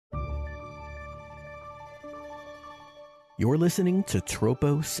You're listening to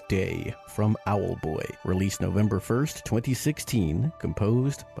Tropos Day from Owlboy, released November 1st, 2016,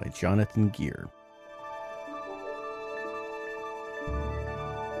 composed by Jonathan Geer.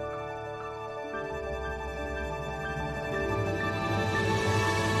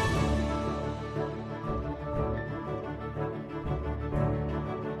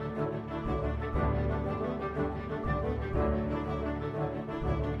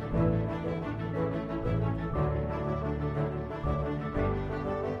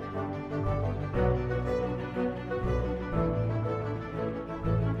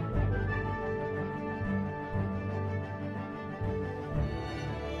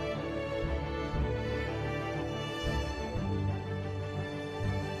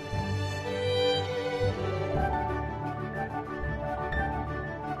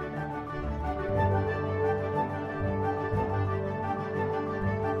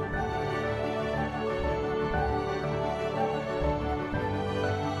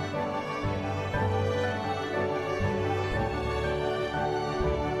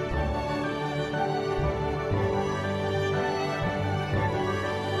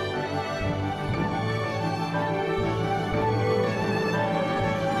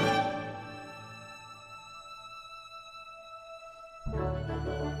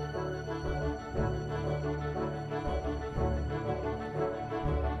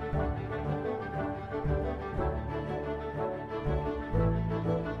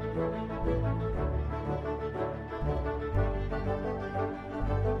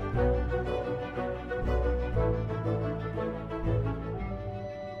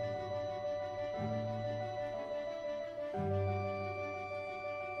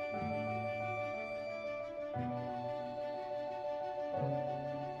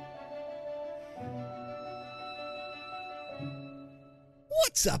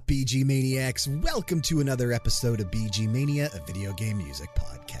 What's up, BG Maniacs? Welcome to another episode of BG Mania, a video game music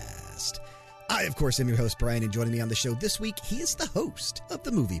podcast. I, of course, am your host, Brian, and joining me on the show this week, he is the host of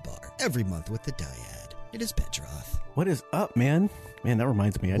the Movie Bar, every month with the Dyad. It is Petroth. What is up, man? Man, that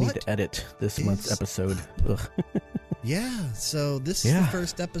reminds me, I need to edit this month's episode. Ugh. Yeah, so this is the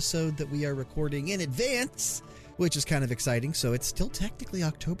first episode that we are recording in advance, which is kind of exciting. So it's still technically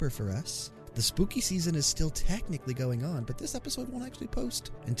October for us. The spooky season is still technically going on, but this episode won't actually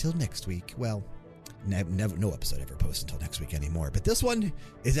post until next week. Well, no episode ever posts until next week anymore, but this one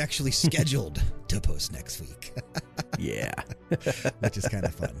is actually scheduled to post next week. Yeah. Which is kind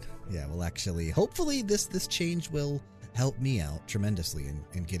of fun. Yeah, well, actually, hopefully this change will help me out tremendously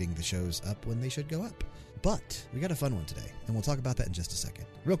in getting the shows up when they should go up. But we got a fun one today, and we'll talk about that in just a second.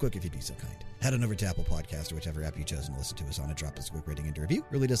 Real quick, if you'd be so kind. Head on over to Apple Podcast or whichever app you've chosen to listen to us on and drop us a quick rating and a review.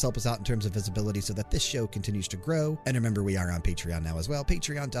 Really does help us out in terms of visibility so that this show continues to grow. And remember, we are on Patreon now as well.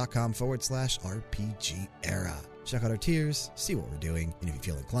 Patreon.com/RPG Era. Check out our tiers, see what we're doing, and if you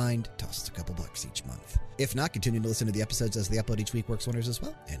feel inclined, toss us a couple bucks each month. If not, continue to listen to the episodes as they upload each week works wonders as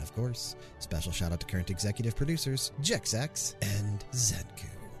well. And of course, special shout out to current executive producers, Jexax and Zenku.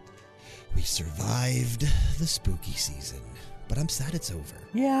 We survived the spooky season, but I'm sad it's over.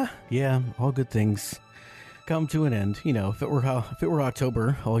 Yeah, all good things come to an end. You know, if it were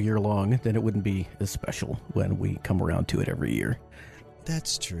October all year long, then it wouldn't be as special when we come around to it every year.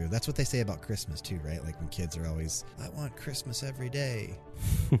 That's true. That's what they say about Christmas too, right? Like when kids are always, I want Christmas every day.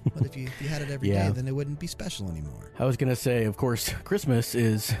 But if you had it every day, then it wouldn't be special anymore. I was going to say, of course, Christmas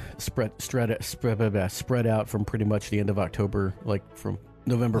is spread out from pretty much the end of October, like from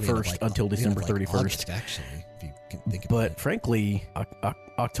November 1st until December 31st. August, actually, if you can think about it. But frankly,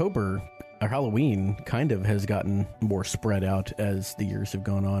 October, or Halloween, kind of has gotten more spread out as the years have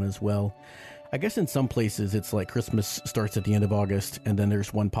gone on as well. I guess in some places it's like Christmas starts at the end of August, and then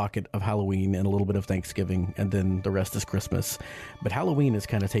there's one pocket of Halloween and a little bit of Thanksgiving, and then the rest is Christmas. But Halloween has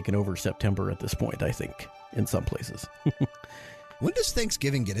kind of taken over September at this point, I think, in some places. When does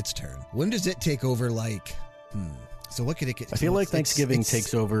Thanksgiving get its turn? When does it take over, like, So what could it get? I feel like Thanksgiving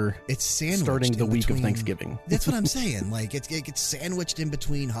takes over. It's sandwiched starting the week of Thanksgiving. That's what I'm saying. Like it gets sandwiched in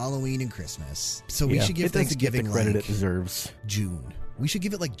between Halloween and Christmas. So we should give Thanksgiving the credit it deserves. June. We should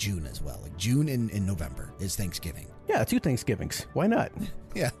give it like June as well. Like June and November is Thanksgiving. Yeah, 2 Thanksgivings. Why not?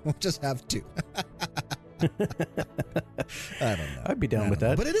 Yeah, we'll just have 2. I don't know. I'd be down with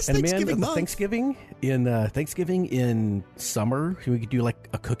that. But it is Thanksgiving month. Thanksgiving in summer, we could do like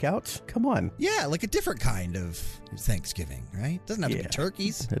a cookout. Come on. Yeah, like a different kind of Thanksgiving, right? Doesn't have to be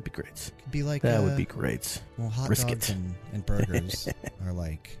turkeys. That'd be great. Could be like that would be great. Well, hot brisket. Dogs and burgers are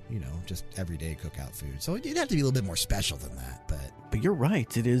like, just everyday cookout food. So it'd have to be a little bit more special than that. But you're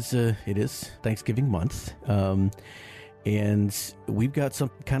right. It is Thanksgiving month. And we've got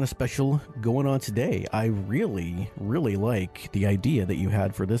something kind of special going on today. I really, really like the idea that you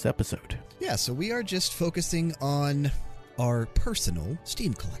had for this episode. Yeah, so we are just focusing on our personal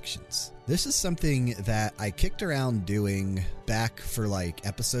Steam collections. This is something that I kicked around doing back for like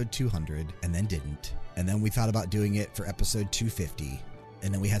episode 200 and then didn't. And then we thought about doing it for episode 250.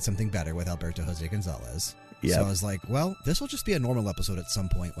 And then we had something better with Alberto Jose Gonzalez. Yep. So I was like, well, this will just be a normal episode at some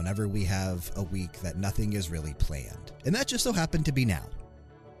point whenever we have a week that nothing is really planned. And that just so happened to be now.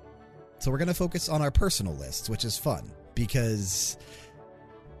 So we're going to focus on our personal lists, which is fun because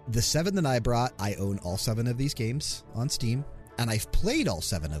the 7 that I brought, I own all 7 of these games on Steam, and I've played all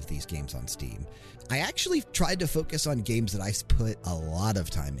 7 of these games on Steam. I actually tried to focus on games that I put a lot of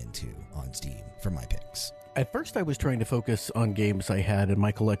time into on Steam for my picks. At first, I was trying to focus on games I had in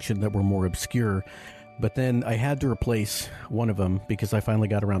my collection that were more obscure, but then I had to replace one of them because I finally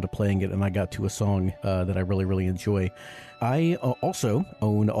got around to playing it and I got to a song that I really, really enjoy. I also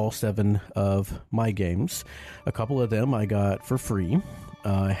own all 7 of my games. A couple of them I got for free.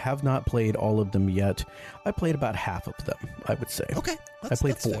 I have not played all of them yet. I played about half of them, I would say. Okay. I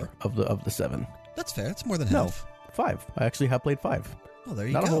played 4 fair. of the 7. That's fair. That's more than No, half. 5. I actually have played 5. Oh, there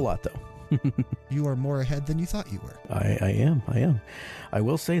you Not go. a whole lot, though. You are more ahead than you thought you were. I am. I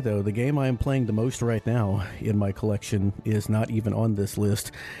will say, though, the game I am playing the most right now in my collection is not even on this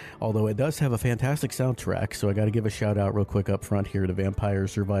list, although it does have a fantastic soundtrack, so I got to give a shout-out real quick up front here to Vampire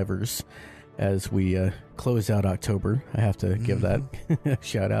Survivors as we close out October. I have to give that a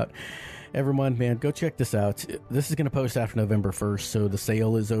shout-out. Everyone, man, go check this out. This is going to post after November 1st, so the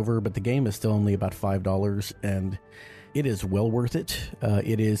sale is over, but the game is still only about $5, and it is well worth it.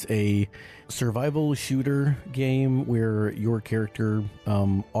 It is a survival shooter game where your character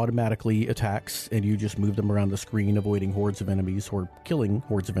automatically attacks and you just move them around the screen, avoiding hordes of enemies or killing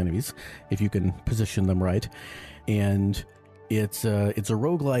hordes of enemies if you can position them right. And it's a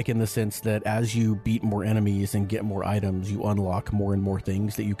roguelike in the sense that as you beat more enemies and get more items, you unlock more and more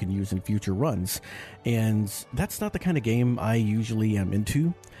things that you can use in future runs. And that's not the kind of game I usually am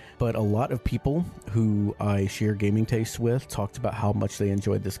into. But a lot of people who I share gaming tastes with talked about how much they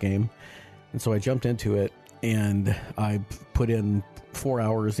enjoyed this game. And so I jumped into it, and I put in 4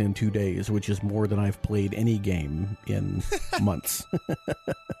 hours in 2 days, which is more than I've played any game in months.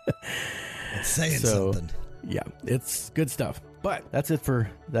 It's saying something. Yeah, it's good stuff. But that's it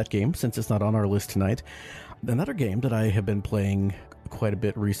for that game, since it's not on our list tonight. Another game that I have been playing quite a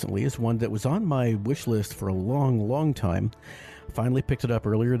bit recently is one that was on my wish list for a long, long time. Finally picked it up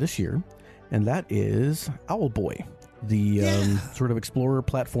earlier this year, and that is Owlboy, the sort of explorer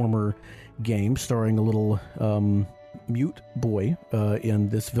platformer game starring a little mute boy in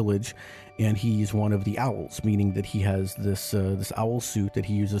this village, and he's one of the owls, meaning that he has this owl suit that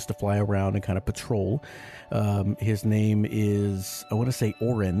he uses to fly around and kind of patrol. His name is, I want to say,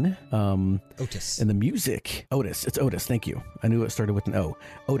 Orin. Otis. And the music, Otis. It's Otis. Thank you. I knew it started with an O.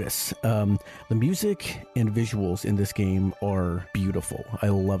 Otis. The music and visuals in this game are beautiful. I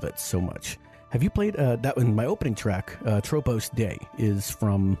love it so much. Have you played that in my opening track? Tropos Day is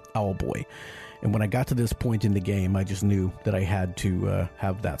from Owlboy. And when I got to this point in the game, I just knew that I had to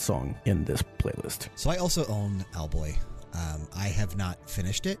have that song in this playlist. So I also own Owlboy. I have not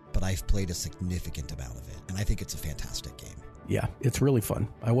finished it, but I've played a significant amount of it, and I think it's a fantastic game. Yeah, it's really fun.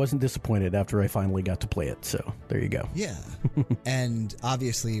 I wasn't disappointed after I finally got to play it, so there you go. Yeah. And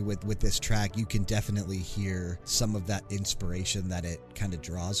obviously with this track, you can definitely hear some of that inspiration that it kind of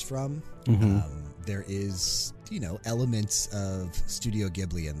draws from. There is, elements of Studio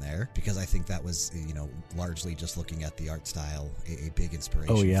Ghibli in there, because I think that was, largely just looking at the art style, a big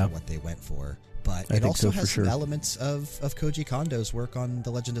inspiration for what they went for. But it also has some elements of Koji Kondo's work on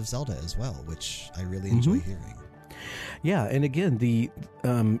The Legend of Zelda as well, which I really enjoy hearing. Yeah, and again, the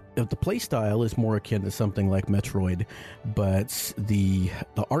play style is more akin to something like Metroid, but the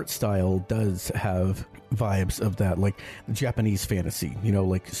art style does have vibes of that, like Japanese fantasy,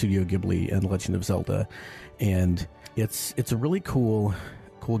 like Studio Ghibli and Legend of Zelda, and it's a really cool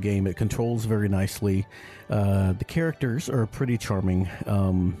game. It controls very nicely. The characters are pretty charming.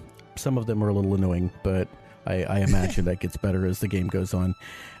 Some of them are a little annoying, but I imagine that gets better as the game goes on.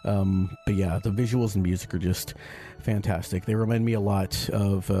 But yeah, the visuals and music are just fantastic. They remind me a lot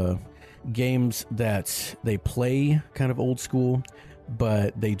of games that they play kind of old school,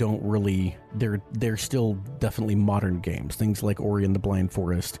 but they don't really, they're still definitely modern games. Things like Ori and the Blind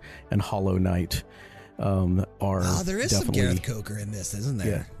Forest and Hollow Knight are there is some Gareth Coker in this, isn't there?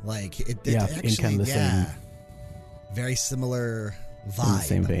 Yeah. Like, it actually, in kind of the same, very similar vibe. in the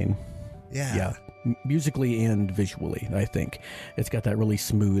same vein. Yeah. Musically and visually, I think. It's got that really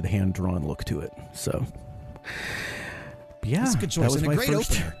smooth, hand-drawn look to it. So, Yeah, that's a good choice. that was And my a great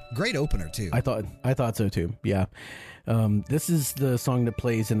first. opener. Great opener, too. I thought so too. Yeah. This is the song that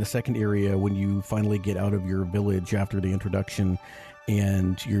plays in the second area when you finally get out of your village after the introduction,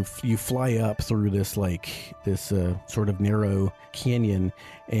 and you fly up through this sort of narrow canyon,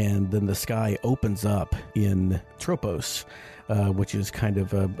 and then the sky opens up in Tropos, which is kind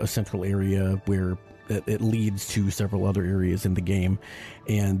of a central area where it leads to several other areas in the game.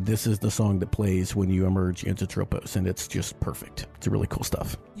 And this is the song that plays when you emerge into Tropos, and it's just perfect. It's really cool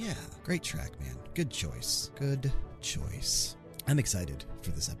stuff. Yeah, great track, man. Good choice. Good choice. I'm excited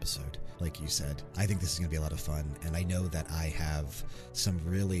for this episode. Like you said, I think this is going to be a lot of fun, and I know that I have some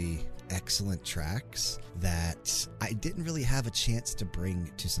really excellent tracks that I didn't really have a chance to bring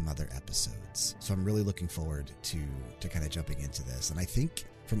to some other episodes. So I'm really looking forward to kind of jumping into this. And I think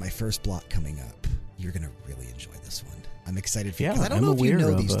for my first block coming up, you're going to really enjoy this one. I'm excited for you. 'Cause I don't know if you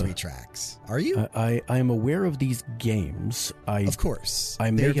know these 3 tracks. Are you? I am aware of these games. Of course. I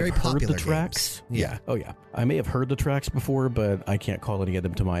may They're have very heard popular the tracks. games. Yeah. Oh, yeah. I may have heard the tracks before, but I can't call any of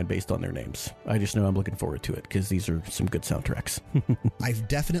them to mind based on their names. I just know I'm looking forward to it because these are some good soundtracks. I've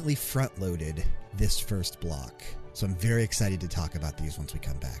definitely front-loaded this first block, so I'm very excited to talk about these once we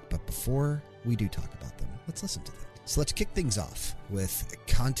come back. But before we do talk about them, let's listen to them. So let's kick things off with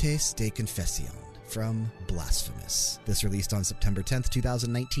Cantes de Confession from Blasphemous. This released on September 10th,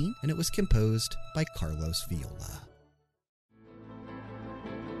 2019, and it was composed by Carlos Viola.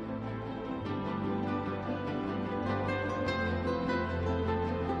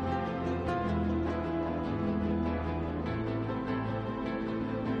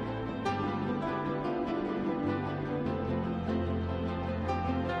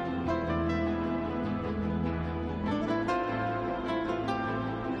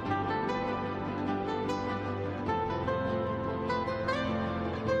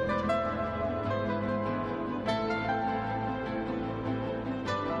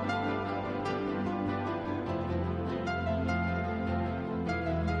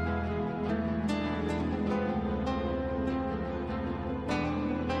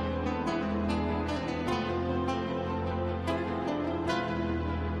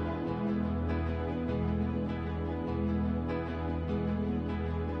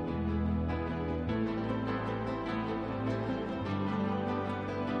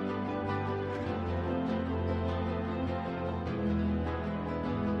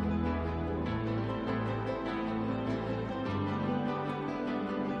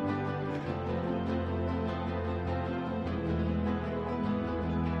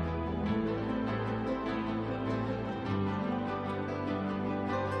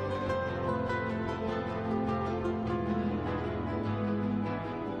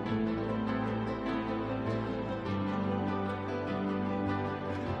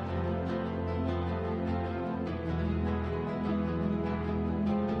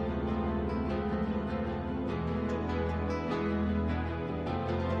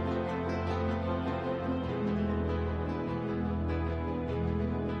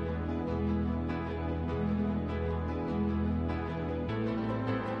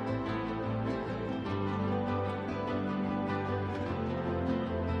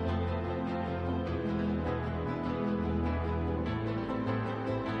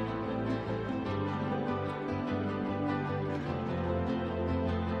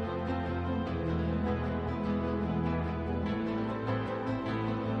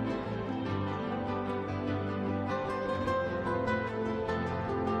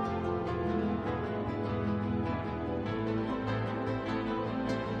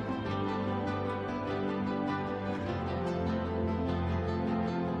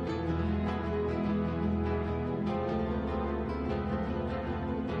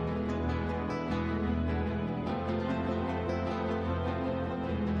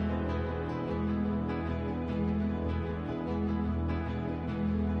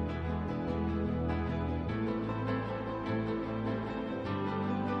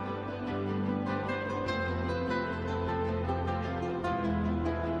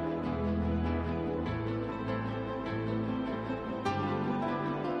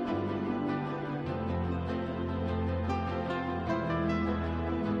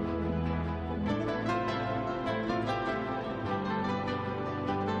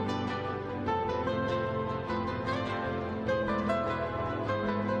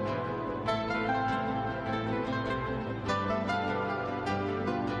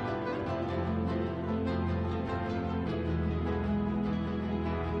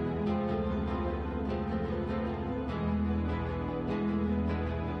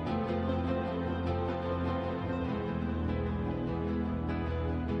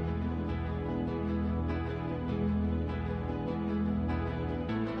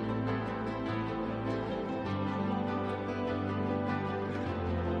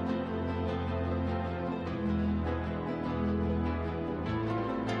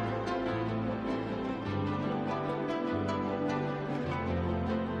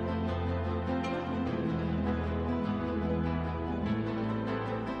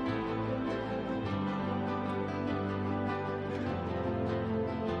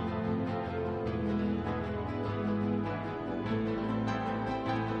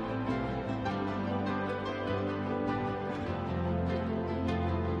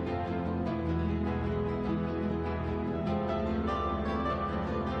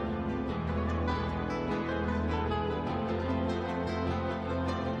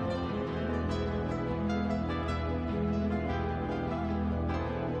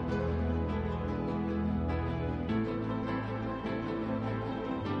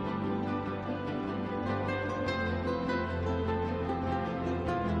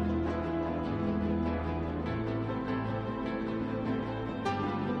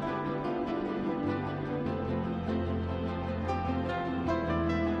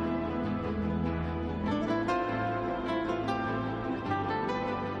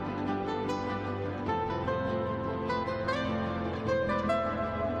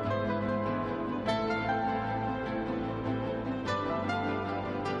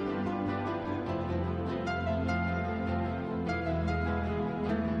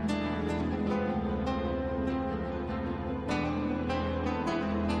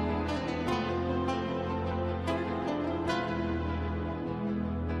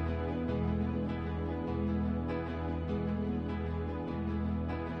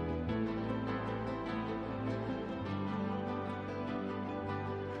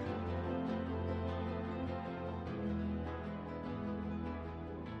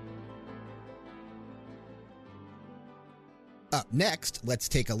 Up next, let's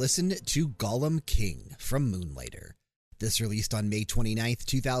take a listen to Golem King from Moonlighter. This released on May 29th,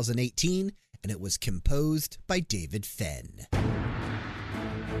 2018, and it was composed by David Fenn.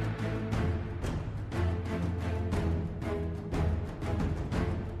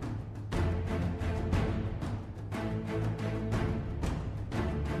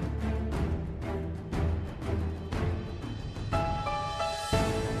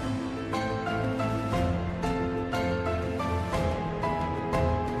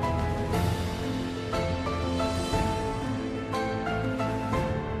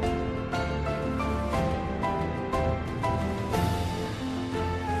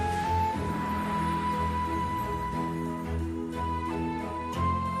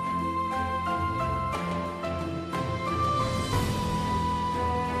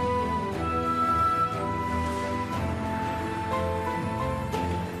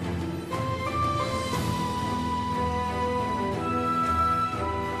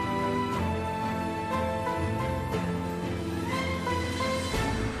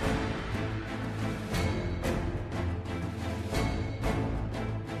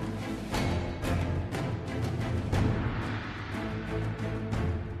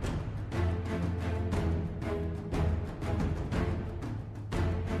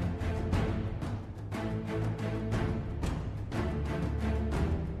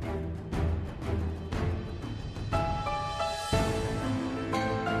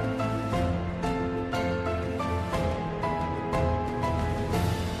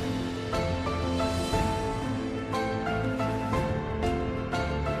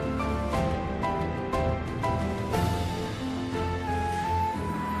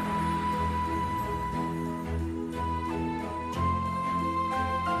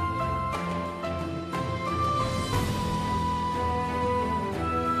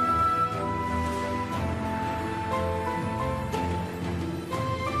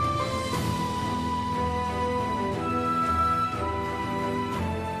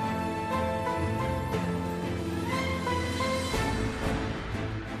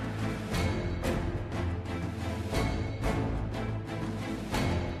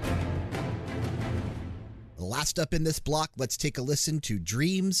 Last up in this block, let's take a listen to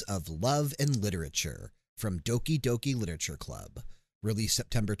Dreams of Love and Literature from Doki Doki Literature Club. Released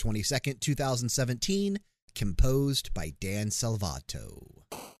September 22nd, 2017, composed by Dan Salvato.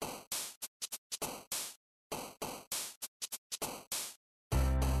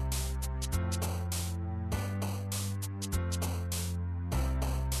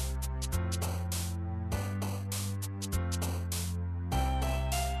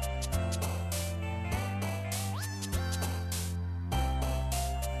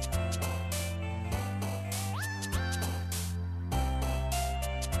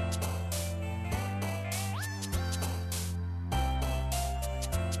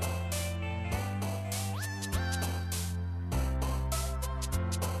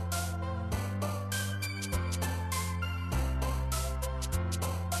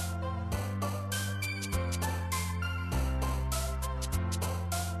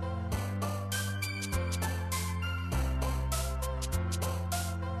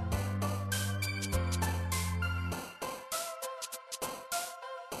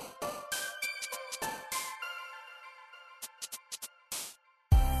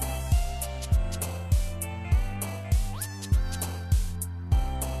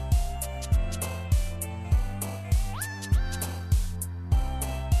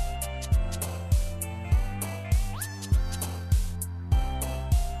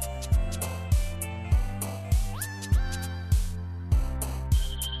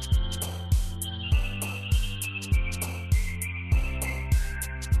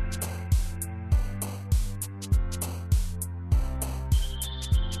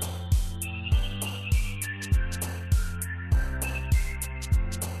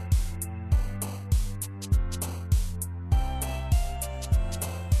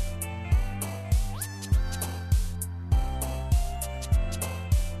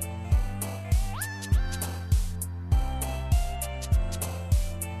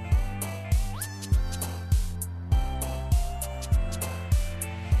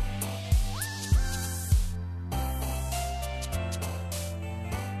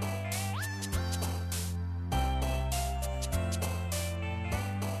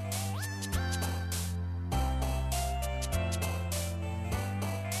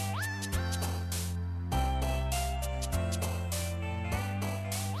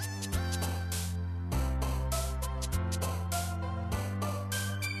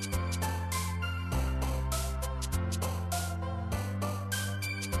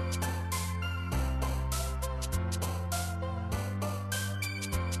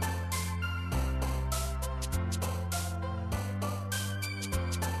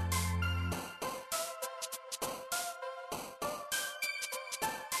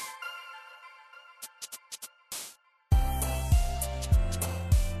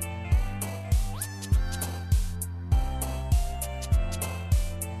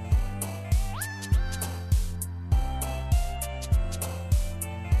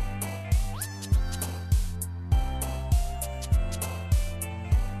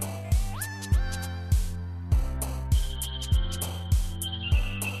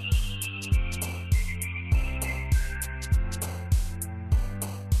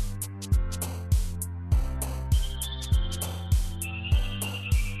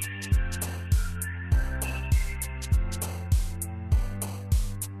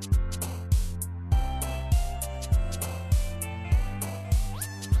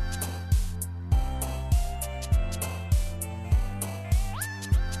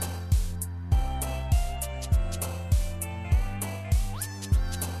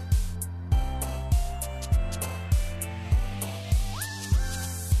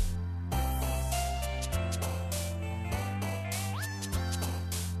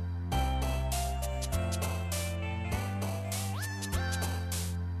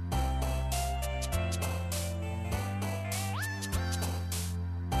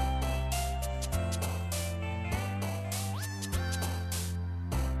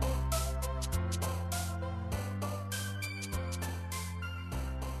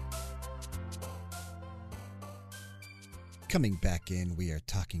 Coming back in, we are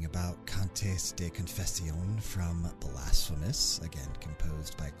talking about Cantes de Confession from Blasphemous, again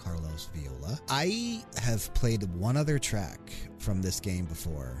composed by Carlos Viola. I have played one other track from this game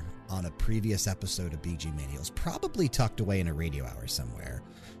before on a previous episode of BG Mania. It was probably tucked away in a radio hour somewhere,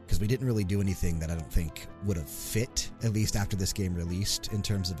 because we didn't really do anything that I don't think would have fit, at least after this game released, in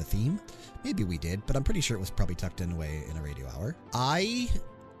terms of a theme. Maybe we did, but I'm pretty sure it was probably tucked away in a radio hour. I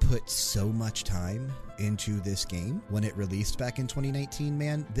put so much time into this game when it released back in 2019,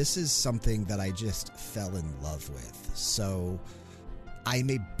 man. This is something that I just fell in love with. So I'm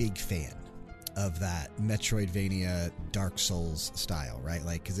a big fan of that Metroidvania Dark Souls style, right?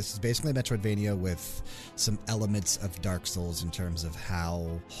 Like, because this is basically a Metroidvania with some elements of Dark Souls in terms of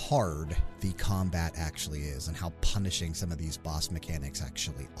how hard the combat actually is and how punishing some of these boss mechanics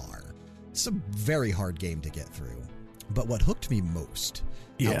actually are. It's a very hard game to get through. But what hooked me most,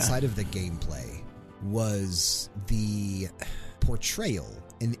 outside of the gameplay, was the portrayal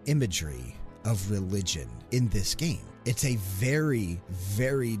and imagery of religion in this game. It's a very,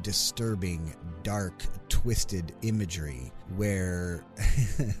 very disturbing, dark, twisted imagery where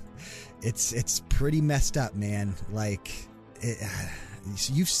it's pretty messed up, man. Like,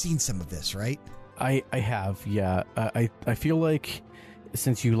 you've seen some of this, right? I have, yeah. I feel like,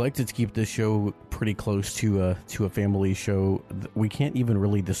 since you like to keep this show pretty close to a family show, we can't even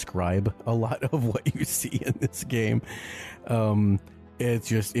really describe a lot of what you see in this game. It's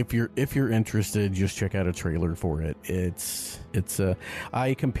just, if you're interested, just check out a trailer for it.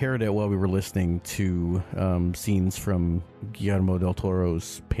 I compared it while we were listening to scenes from Guillermo del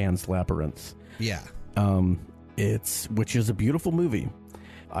Toro's Pan's Labyrinth. Yeah. Which is a beautiful movie.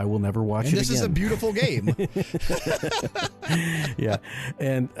 I will never watch it again. This is a beautiful game. Yeah.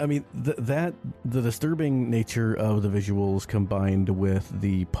 And I mean, the disturbing nature of the visuals combined with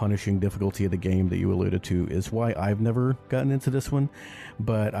the punishing difficulty of the game that you alluded to is why I've never gotten into this one.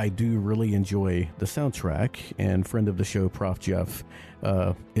 But I do really enjoy the soundtrack, and friend of the show, Prof. Jeff,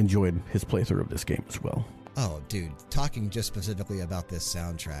 enjoyed his playthrough of this game as well. Oh, dude. Talking just specifically about this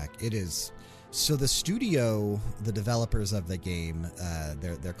soundtrack, it is... So the studio, the developers of the game,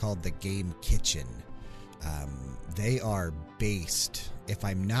 they're called the Game Kitchen. They are based, if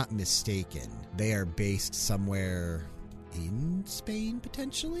I'm not mistaken, they are based somewhere in Spain,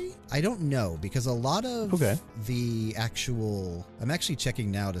 potentially? I don't know, because a lot of the actual... I'm actually checking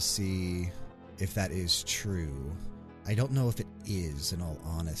now to see if that is true. I don't know if it is, in all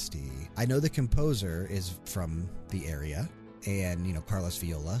honesty. I know the composer is from the area, and, Carlos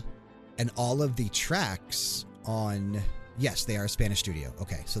Viola. And all of the tracks on... Yes, they are a Spanish studio.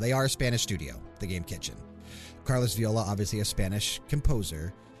 Okay, so they are a Spanish studio, the Game Kitchen. Carlos Viola, obviously a Spanish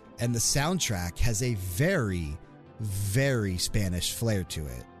composer. And the soundtrack has a very, very Spanish flair to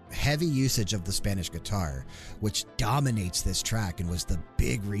it. Heavy usage of the Spanish guitar, which dominates this track and was the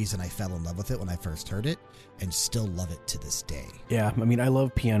big reason I fell in love with it when I first heard it, and still love it to this day. Yeah, I mean, I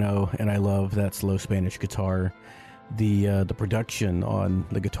love piano, and I love that slow Spanish guitar. The production on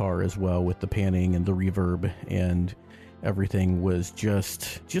the guitar as well, with the panning and the reverb and everything, was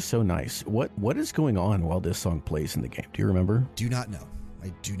just so nice. What is going on while this song plays in the game? Do you remember? Do not know.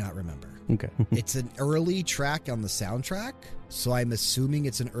 I do not remember. Okay. It's an early track on the soundtrack, so I'm assuming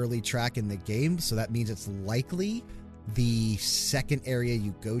it's an early track in the game, so that means it's likely the second area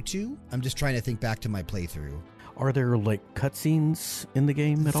you go to. I'm just trying to think back to my playthrough. Are there, like, cutscenes in the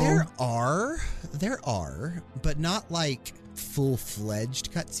game at all? There are, but not like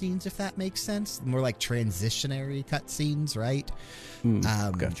full-fledged cutscenes, if that makes sense. More like transitionary cutscenes, right?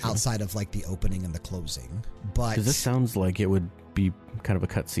 Gotcha. Outside of like the opening and the closing. But because this sounds like it would be kind of a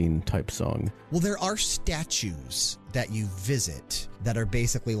cutscene type song. Well, there are statues that you visit that are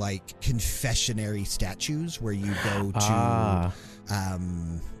basically like confessionary statues where you go to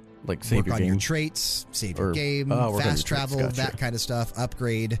like save work your on game, your traits, save your game, fast travel, that kind of stuff,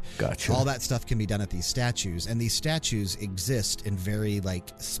 upgrade. Gotcha. All that stuff can be done at these statues, and these statues exist in very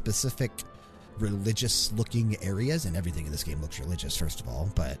like specific religious looking areas, and everything in this game looks religious, first of all,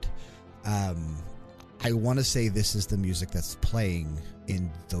 but I want to say this is the music that's playing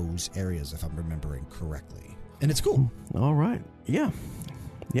in those areas, if I'm remembering correctly. And it's cool. All right. Yeah.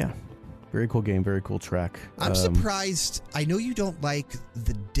 Very cool game, very cool track. I'm surprised. I know you don't like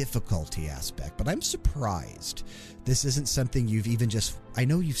the difficulty aspect, but I'm surprised this isn't something you've even just... I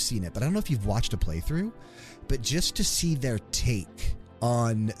know you've seen it, but I don't know if you've watched a playthrough, but just to see their take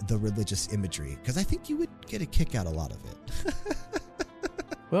on the religious imagery, because I think you would get a kick out of a lot of it.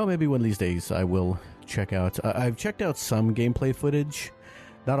 Well, maybe one of these days I will check out... I've checked out some gameplay footage,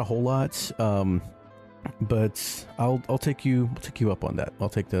 not a whole lot. But I'll take you up on that. I'll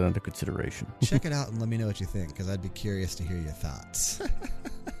take that under consideration. Check it out and let me know what you think, because I'd be curious to hear your thoughts.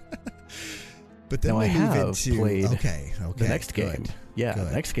 But then now, we I move have into played the next good, game. Yeah,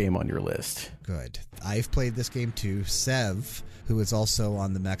 good. Next game on your list. Good. I've played this game too. Sev, who is also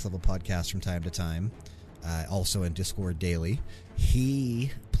on the Max Level podcast from time to time, also in Discord daily,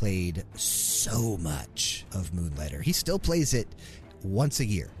 he played so much of Moonlighter. He still plays it once a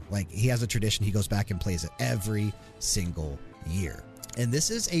year. Like, he has a tradition. He goes back and plays it every single year. And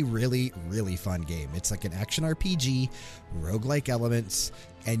this is a really, really fun game. It's like an action RPG, roguelike elements,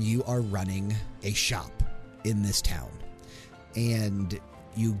 and you are running a shop in this town. And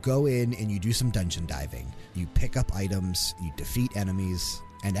you go in and you do some dungeon diving. You pick up items, you defeat enemies,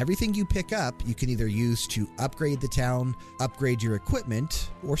 and everything you pick up, you can either use to upgrade the town, upgrade your equipment,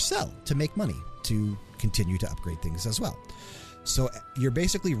 or sell to make money to continue to upgrade things as well. So you're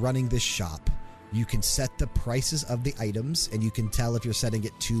basically running this shop. You can set the prices of the items, and you can tell if you're setting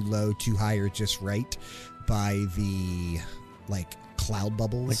it too low, too high, or just right by the, like, cloud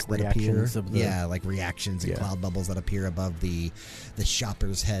bubbles like that appear. Like reactions and cloud bubbles that appear above the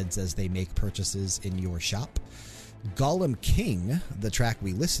shoppers' heads as they make purchases in your shop. Golem King, the track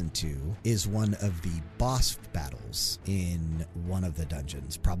we listened to, is one of the boss battles in one of the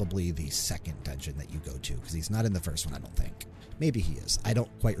dungeons, probably the second dungeon that you go to, because he's not in the first one, I don't think. Maybe he is. I don't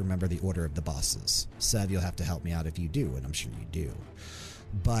quite remember the order of the bosses. Sev, you'll have to help me out if you do, and I'm sure you do.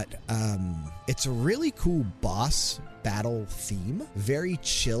 But it's a really cool boss battle theme. Very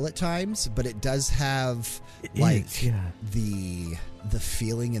chill at times, but it does have the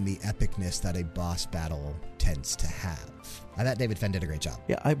feeling and the epicness that a boss battle tends to have. I thought David Fenn did a great job.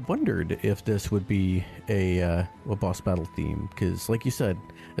 Yeah, I wondered if this would be a boss battle theme, because, like you said,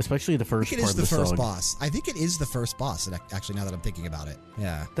 especially the first part of the song. It is the first boss. I think it is the first boss, actually, now that I'm thinking about it.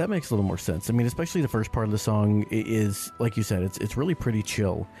 Yeah. That makes a little more sense. I mean, especially the first part of the song is, like you said, it's really pretty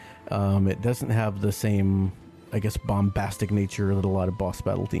chill. It doesn't have the same, I guess, bombastic nature that a lot of boss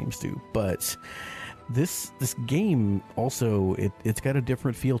battle themes do, but this game also, it's got a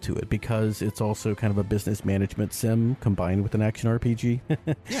different feel to it, because it's also kind of a business management sim combined with an action RPG.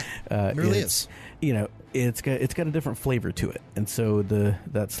 Yeah, it really is. You know, it's got a different flavor to it, and so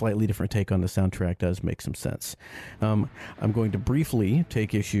that slightly different take on the soundtrack does make some sense. I'm going to briefly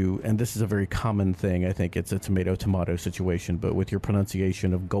take issue, and this is a very common thing. I think it's a tomato situation, but with your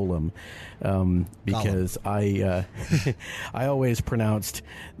pronunciation of Golem, because I always pronounced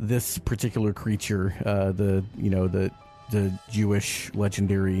this particular creature, the Jewish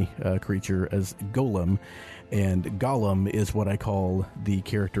legendary creature, as Golem. And Gollum is what I call the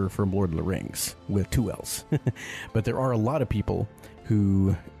character from Lord of the Rings, with 2 L's. But there are a lot of people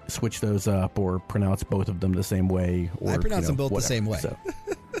who switch those up or pronounce both of them the same way. Or, I pronounce them both the same way. So,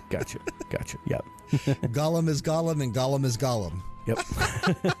 gotcha. Yep. Gollum is Gollum and Gollum is Gollum. Yep.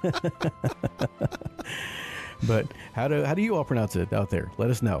 But how do you all pronounce it out there?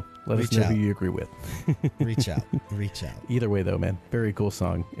 Let us know. Let us know who you agree with. Reach out. Either way, though, man, very cool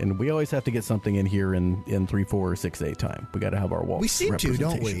song. And we always have to get something in here in 3, 4, 6, 8 time. We got to have our waltz. We seem to,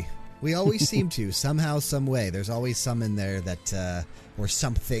 don't we? We always seem to, somehow, some way. There's always some in there that, or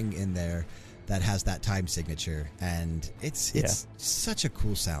something in there that has that time signature. And it's such a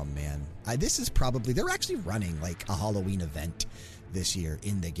cool sound, man. This is probably, they're actually running like a Halloween event this year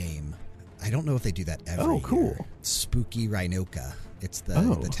in the game. I don't know if they do that every year. Cool. Spooky Rhinoka. It's the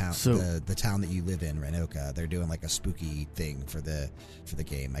town the town that you live in, Rhinoka. They're doing like a spooky thing for the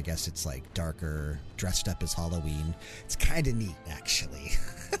game. I guess it's like darker, dressed up as Halloween. It's kind of neat, actually.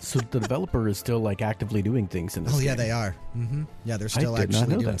 So the developer is still like actively doing things in this game. Yeah, they are. Mm-hmm. Yeah, they're still I did not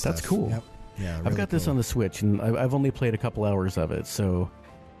know doing that. stuff. That's cool. Yep. Yeah, really I've got this on the Switch, and I've only played a couple hours of it, so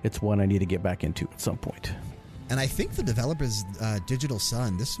it's one I need to get back into at some point. And I think the developers, Digital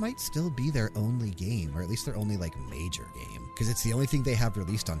Sun, this might still be their only game, or at least their only like major game, because it's the only thing they have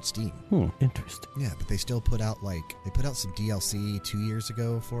released on Steam. Interesting. Yeah, but they still put out some DLC 2 years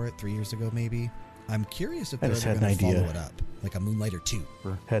ago for it, 3 years ago maybe. I'm curious if they're ever going to follow it up, like a Moonlighter 2.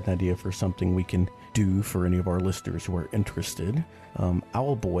 Had an idea for something we can do for any of our listeners who are interested.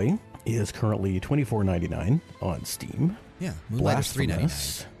 Owlboy is currently $24.99 on Steam. Yeah, Moonlighter's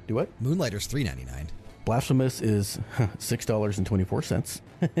 $3.99. Do what? Moonlighter's $3.99. Blasphemous is $6.24.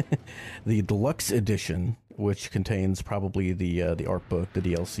 The deluxe edition, which contains probably the art book, the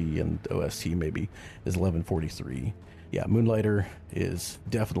DLC, and OST maybe, is $11.43. Yeah, Moonlighter is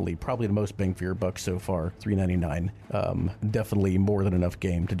definitely probably the most bang for your buck so far, $3.99. Definitely more than enough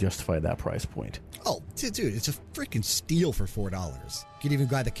game to justify that price point. Oh, dude, it's a freaking steal for $4. You can even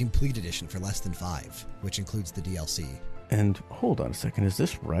buy the complete edition for less than $5, which includes the DLC. And hold on a second, is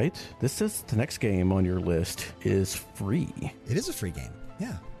this right? This says the next game on your list is free. It is a free game.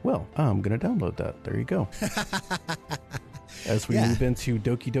 Yeah. Well, I'm going to download that. There you go. As we move into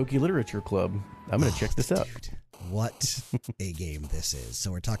Doki Doki Literature Club, I'm going to check this out. Dude, what a game this is.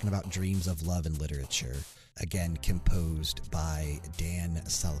 So we're talking about Dreams of Love and Literature. Again, composed by Dan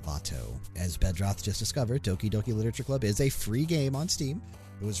Salvato. As Bedroth just discovered, Doki Doki Literature Club is a free game on Steam.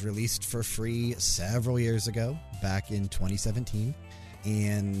 It was released for free several years ago, back in 2017.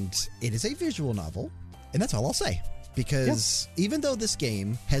 And it is a visual novel. And that's all I'll say. Because even though this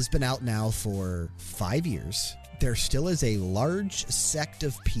game has been out now for 5 years, there still is a large sect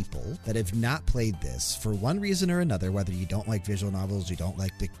of people that have not played this for one reason or another, whether you don't like visual novels, you don't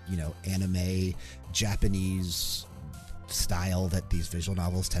like the, anime, Japanese style that these visual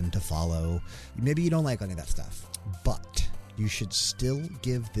novels tend to follow. Maybe you don't like any of that stuff, but you should still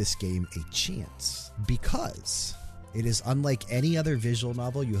give this game a chance because it is unlike any other visual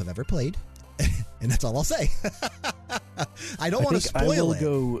novel you have ever played. And that's all I'll say. I don't want to spoil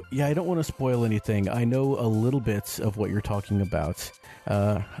it. I don't want to spoil anything. I know a little bit of what you're talking about.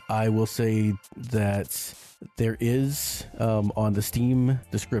 I will say that there is, on the Steam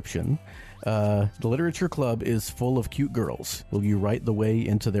description, the Literature Club is full of cute girls. Will you write the way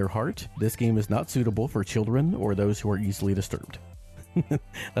into their heart? This game is not suitable for children or those who are easily disturbed.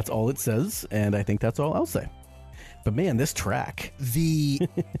 That's all it says, and I think that's all I'll say. But man, this track. The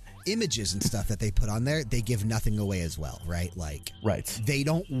images and stuff that they put on there, they give nothing away as well, right? Right. They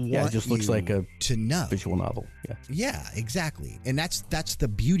don't want it just looks like a to know. Visual novel. Yeah, exactly. And that's the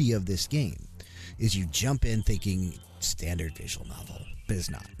beauty of this game, is you jump in thinking standard visual novel, but it's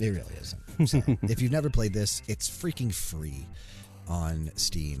not. It really isn't. So if you've never played this, it's freaking free on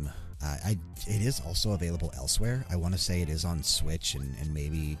Steam. It is also available elsewhere. I want to say it is on Switch and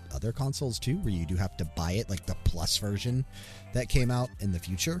maybe other consoles too, where you do have to buy it, like the Plus version that came out in the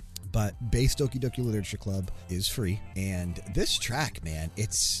future. But base Doki Doki Literature Club is free. And this track, man,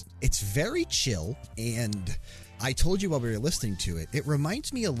 it's very chill. And I told you while we were listening to it, it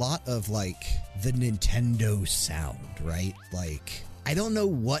reminds me a lot of like the Nintendo sound, right? Like, I don't know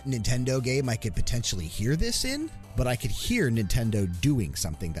what Nintendo game I could potentially hear this in, but I could hear Nintendo doing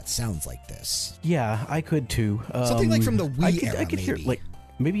something that sounds like this. Yeah, I could too. Something like from the Wii era, I could hear like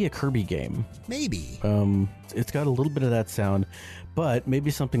maybe a Kirby game. Maybe. It's got a little bit of that sound, but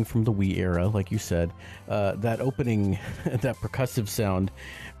maybe something from the Wii era, like you said. That opening, that percussive sound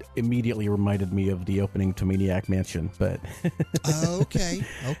immediately reminded me of the opening to Maniac Mansion, but okay.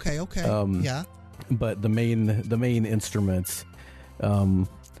 Yeah. But the main instruments,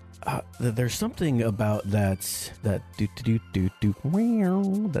 there's something about that that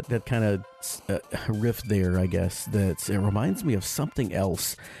kind of riff there, I guess, that it reminds me of something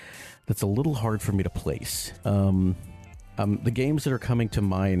else that's a little hard for me to place. The games that are coming to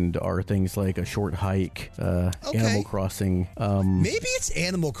mind are things like A Short Hike, Animal Crossing. Maybe it's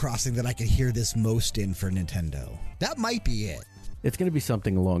Animal Crossing that I could hear this most in for Nintendo. That might be it. It's going to be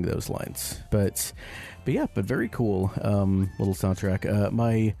something along those lines, but very cool little soundtrack.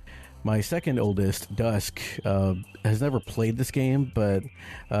 My second oldest, Dusk, has never played this game, but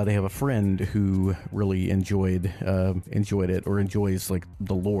they have a friend who really enjoyed it, or enjoys like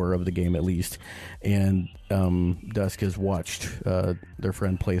the lore of the game at least. And Dusk has watched their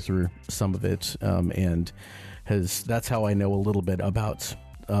friend play through some of it, and that's how I know a little bit about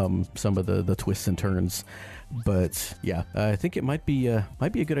some of the twists and turns. But yeah, I think it might be a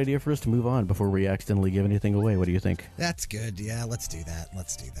good idea for us to move on before we accidentally give anything away. What do you think? That's good. Yeah, let's do that.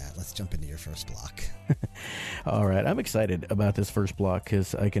 Let's jump into your first block. All right, I'm excited about this first block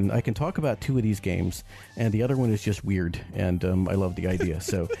because I can talk about two of these games, and the other one is just weird, and I love the idea.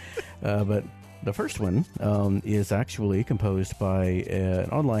 So, but the first one is actually composed by an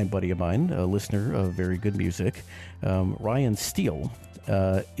online buddy of mine, a listener of very good music, Ryan Steele.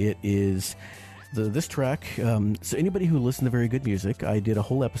 It is. This track, so anybody who listened to very good music, I did a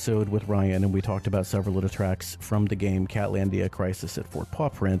whole episode with Ryan, and we talked about several of the tracks from the game Catlandia Crisis at Fort Paw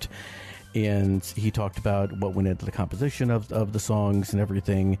Print, and he talked about what went into the composition of the songs and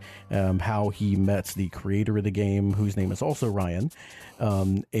everything, how he met the creator of the game, whose name is also Ryan,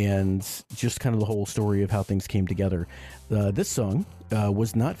 and just kind of the whole story of how things came together. This song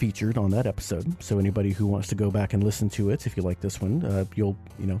was not featured on that episode, so anybody who wants to go back and listen to it, if you like this one,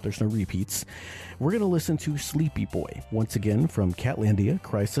 there's no repeats. We're going to listen to Sleepy Boy, once again from Catlandia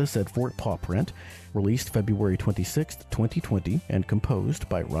Crisis at Fort Paw Print, released February 26th, 2020, and composed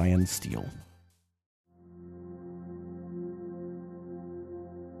by Ryan Steele.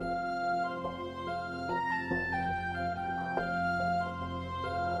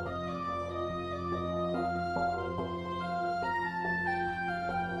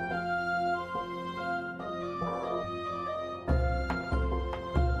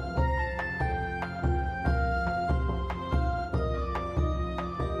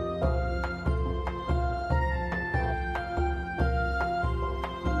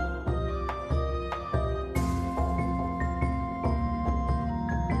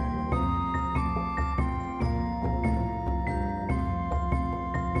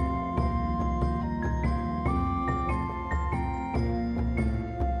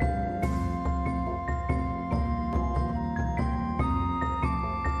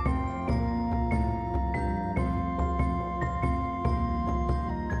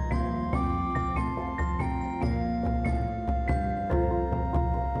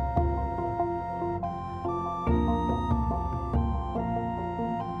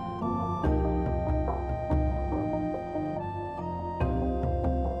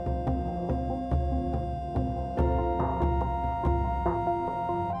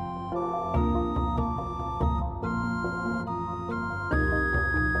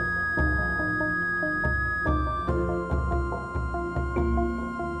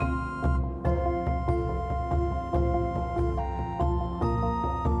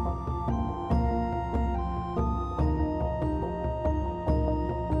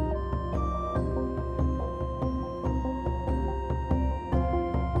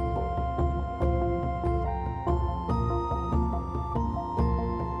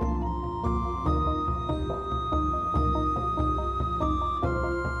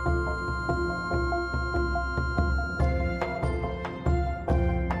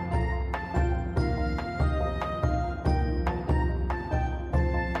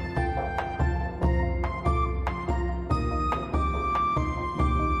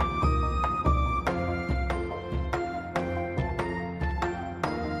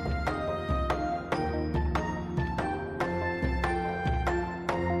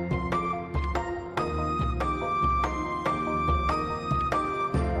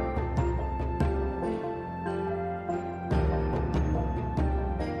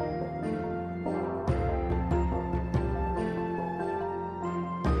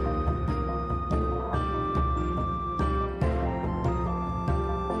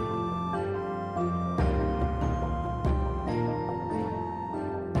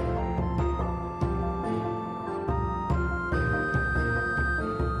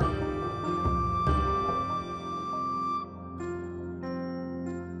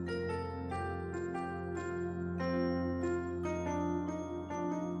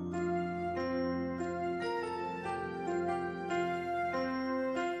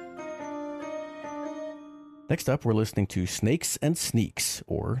 Next up, we're listening to Snakes and Sneaks,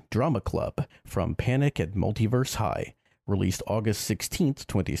 or Drama Club, from Panic at Multiverse High, released August 16th,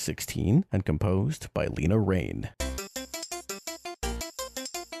 2016, and composed by Lena Raine.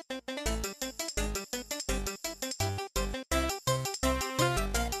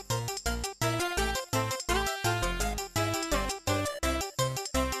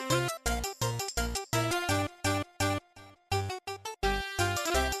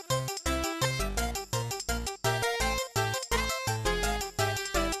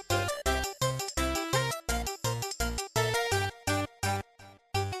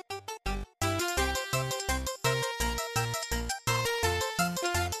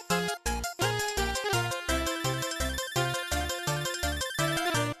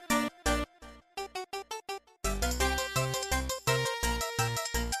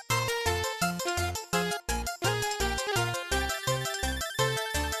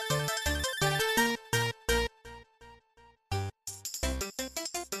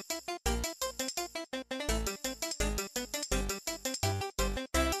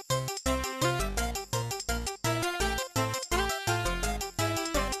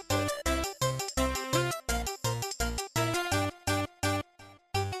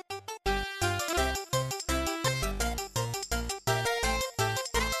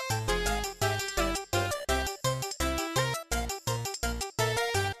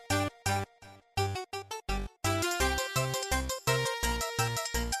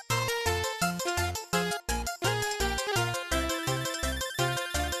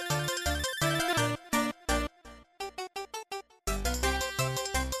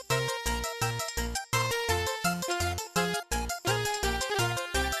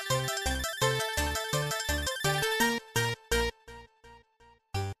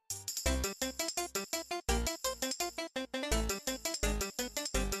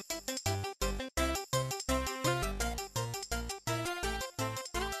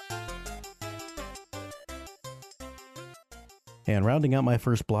 And rounding out my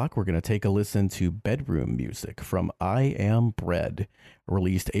first block, we're going to take a listen to Bedroom Music from I Am Bread,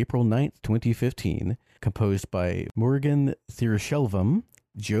 released April 9th, 2015, composed by Murugan Thirushelvam,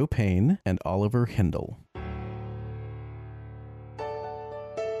 Joe Payne, and Oliver Hindle.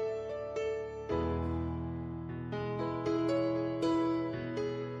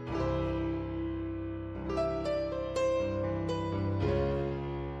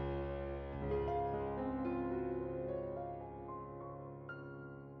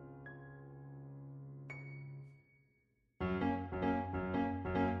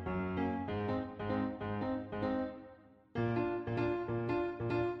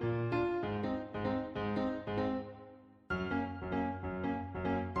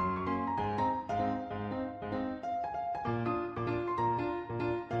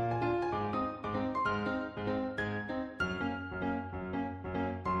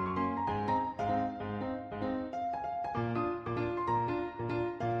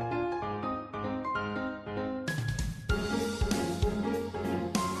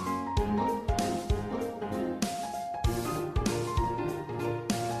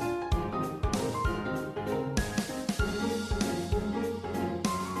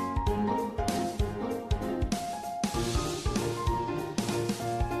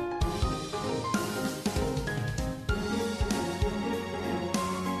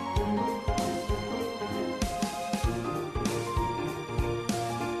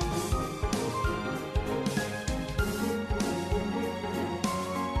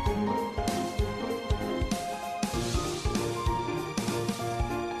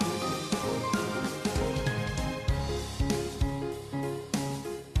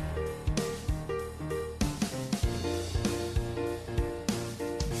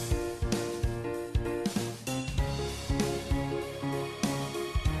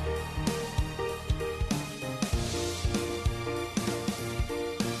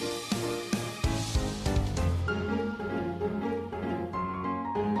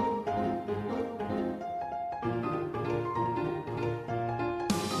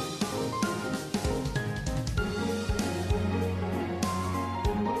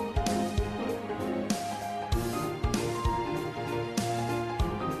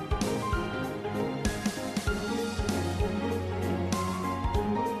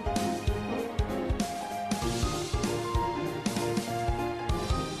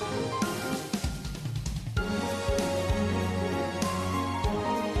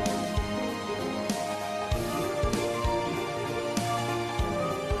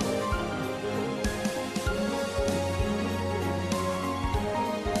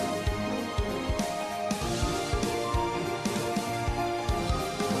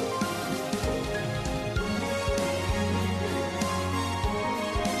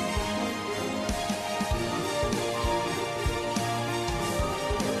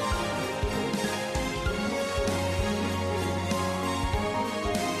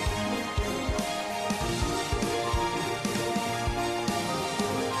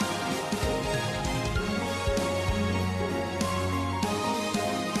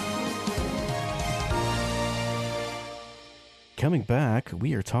 Coming back,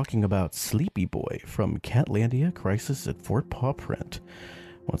 we are talking about Sleepy Boy from Catlandia Crisis at Fort Paw Print.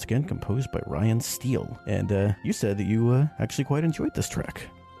 Once again, composed by Ryan Steele. And you said that you actually quite enjoyed this track.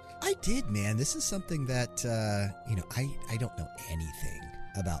 I did, man. This is something that, I don't know anything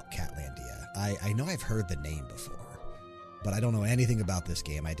about Catlandia. I know I've heard the name before, but I don't know anything about this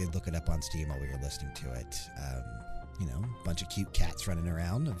game. I did look it up on Steam while we were listening to it. A bunch of cute cats running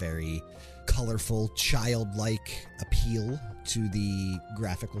around, a very colorful, childlike appeal to the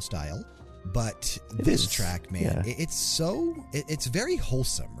graphical style. But this track, man, it's very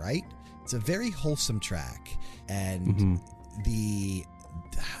wholesome, right? It's a very wholesome track. And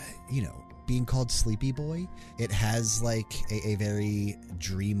being called Sleepy Boy, it has like a very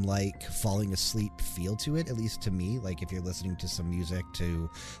dreamlike falling asleep feel to it, at least to me. Like if you're listening to some music to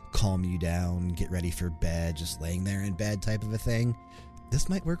calm you down, get ready for bed, just laying there in bed type of a thing, this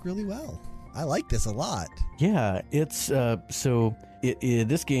might work really well. I like this a lot. Yeah, it's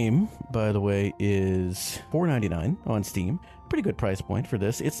this game, by the way, is $4.99 on Steam. Pretty good price point for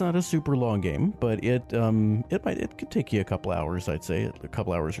this. It's not a super long game, but it could take you a couple hours, I'd say, a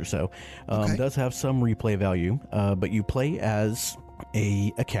couple hours or so. It does have some replay value, but you play as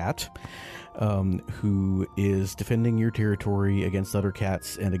a cat who is defending your territory against other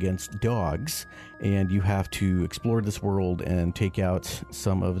cats and against dogs, and you have to explore this world and take out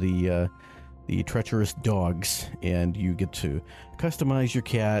some of the treacherous dogs, and you get to customize your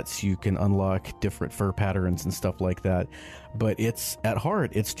cats. You can unlock different fur patterns and stuff like that. But it's at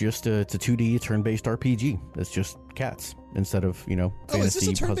heart, it's just it's a 2D turn-based RPG. It's just cats instead of,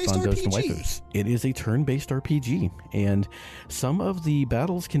 fantasy husbandos and waifus. It is a turn-based RPG, and some of the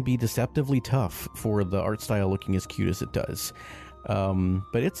battles can be deceptively tough for the art style looking as cute as it does.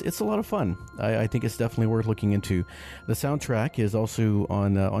 But it's a lot of fun. I think it's definitely worth looking into. The soundtrack is also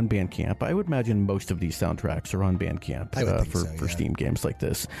on Bandcamp. I would imagine most of these soundtracks are on Bandcamp for Steam games like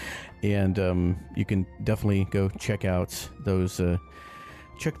this, and you can definitely go check out those.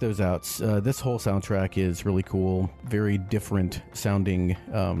 Check those out. This whole soundtrack is really cool. Very different sounding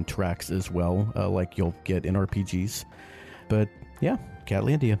tracks as well, like you'll get in RPGs. But yeah,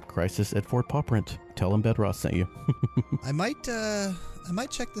 Catlandia Crisis at Fort Paw Print. Tell them Bedross sent you. I might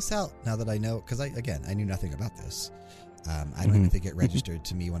check this out now that I know, because I knew nothing about this. I don't even think it registered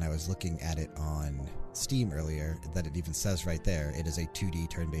to me when I was looking at it on Steam earlier that it even says right there it is a 2D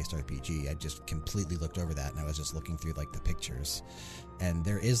turn-based RPG. I just completely looked over that, and I was just looking through like the pictures. And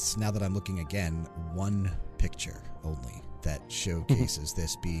there is, now that I'm looking again, one picture only that showcases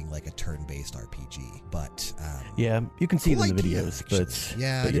this being like a turn-based RPG. But yeah, you can see it in the videos.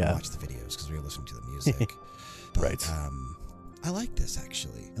 I didn't watch the videos because we were listening to the music. But, right. I like this,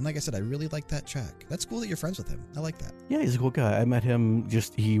 actually. And like I said, I really like that track. That's cool that you're friends with him. I like that. Yeah, he's a cool guy. I met him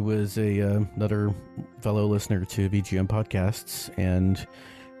he was another fellow listener to VGM podcasts, and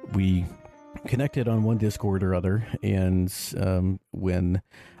we connected on one Discord or other. And when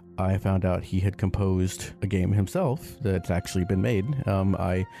I found out he had composed a game himself that's actually been made,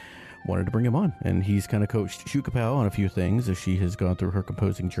 I wanted to bring him on. And he's kind of coached Shukapow on a few things as she has gone through her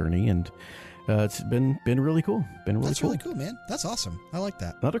composing journey, and it's been really cool. That's really cool, man. That's awesome. I like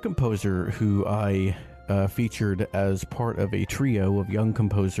that. Another composer who I featured as part of a trio of young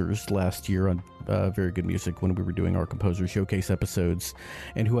composers last year on Very Good Music when we were doing our composer showcase episodes,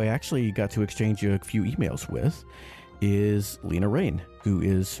 and who I actually got to exchange a few emails with, is Lena Raine, who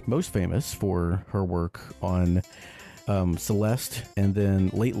is most famous for her work on Celeste, and then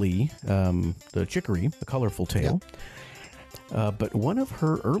lately the Chicory, The Colorful Tale. Yep. But one of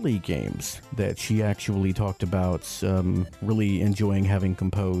her early games that she actually talked about really enjoying having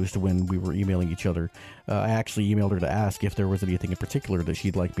composed when we were emailing each other, I actually emailed her to ask if there was anything in particular that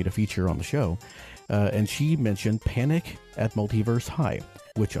she'd like me to feature on the show. And she mentioned Panic at Multiverse High,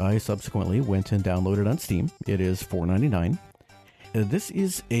 which I subsequently went and downloaded on Steam. It is $4.99. This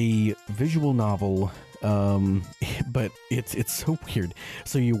is a visual novel, but it's so weird.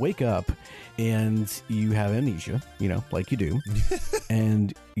 So you wake up and you have amnesia, like you do,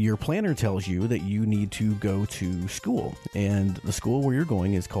 and your planner tells you that you need to go to school, and the school where you're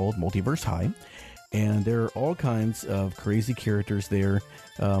going is called Multiverse High, and there are all kinds of crazy characters there,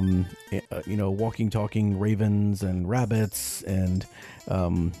 walking, talking ravens and rabbits and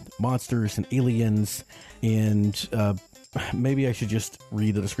monsters and aliens, and maybe I should just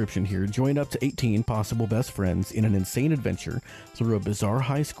read the description here. Join up to 18 possible best friends in an insane adventure through a bizarre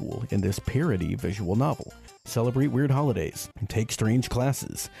high school in this parody visual novel. Celebrate weird holidays, take strange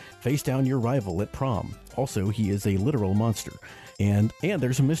classes, face down your rival at prom. Also, he is a literal monster. And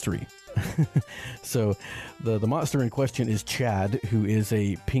there's a mystery. So the monster in question is Chad, who is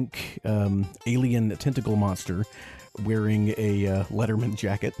a pink alien tentacle monster wearing a Letterman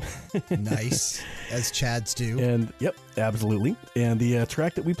jacket. Nice, as Chads do. And yep, absolutely. And the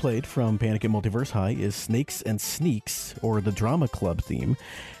track that we played from Panic at Multiverse High is Snakes and Sneaks, or the Drama Club theme.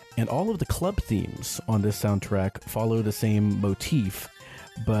 And all of the club themes on this soundtrack follow the same motif,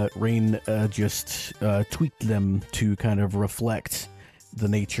 but Rain just tweaked them to kind of reflect the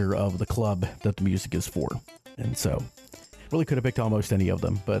nature of the club that the music is for. And so really could have picked almost any of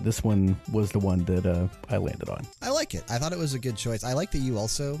them, but this one was the one that I landed on. I like it. I thought it was a good choice. I like that you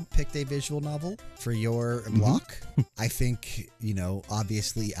also picked a visual novel for your block. I think, you know,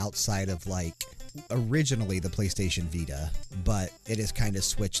 obviously outside of like originally the PlayStation Vita, but it is kind of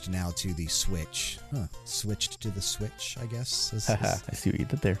switched now to the Switch. Switched to the Switch, I guess. I see what you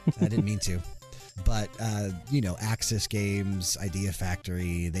did there. I didn't mean to. But, you know, Axis Games, Idea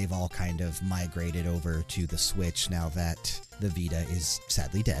Factory, they've all kind of migrated over to the Switch now that the Vita is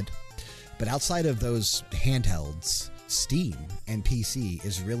sadly dead. But outside of those handhelds, Steam and PC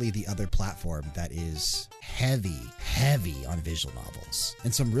is really the other platform that is heavy on visual novels.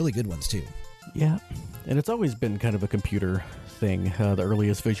 And some really good ones, too. Yeah, and it's always been kind of a computer thing. The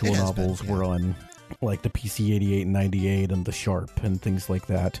earliest visual novels were on like the PC-88 and 98 and the Sharp and things like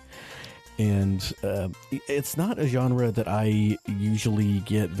that. And it's not a genre that I usually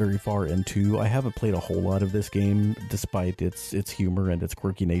get very far into. I haven't played a whole lot of this game, despite its humor and its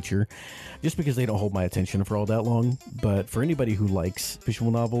quirky nature, just because they don't hold my attention for all that long. But for anybody who likes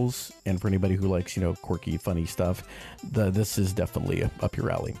visual novels, and for anybody who likes, you know, quirky, funny stuff, this is definitely up your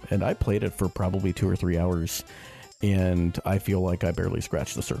alley. And I played it for probably 2 or 3 hours, and I feel like I barely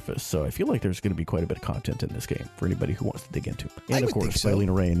scratched the surface. So I feel like there's going to be quite a bit of content in this game for anybody who wants to dig into. And of course,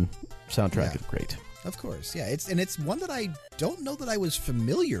 Violina Rain soundtrack is great. Of course, yeah. It's one that I don't know that I was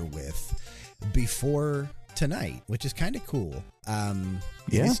familiar with before tonight, which is kind of cool.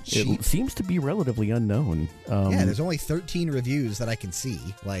 It seems to be relatively unknown. There's only 13 reviews that I can see,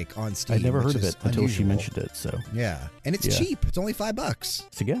 like on Steam. I'd never heard of it until she mentioned it. So yeah, and it's cheap. It's only $5.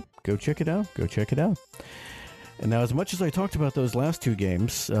 So yeah, go check it out. And now, as much as I talked about those last two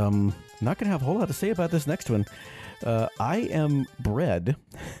games, not going to have a whole lot to say about this next one. I Am Bread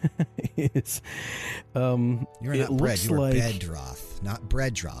is. You're not Bread. You're Bedroth, not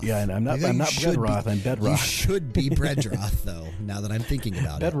Breadroth. Yeah, and I'm not Breadroth. I'm Bedroth. You should be Breadroth, though. Now that I'm thinking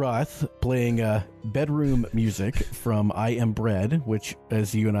about it, Bedroth playing bedroom music from I Am Bread, which,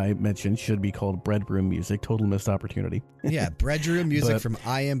 as you and I mentioned, should be called Breadroom music. Total missed opportunity. Yeah, Breadroom music from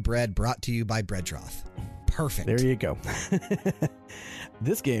I Am Bread, brought to you by Breadroth. Perfect. There you go.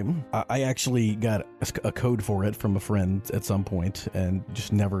 This game, I actually got a code for it from a friend at some point and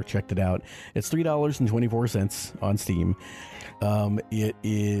just never checked it out. It's $3.24 on Steam. It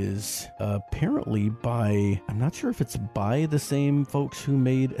is apparently by, I'm not sure if it's by the same folks who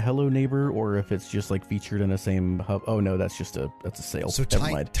made Hello Neighbor or if it's just like featured in the same hub. Oh no, that's a sale. So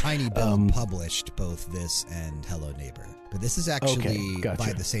Tiny Build published both this and Hello Neighbor. But this is actually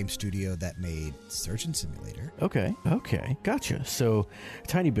by the same studio that made Surgeon Simulator. Okay, gotcha. So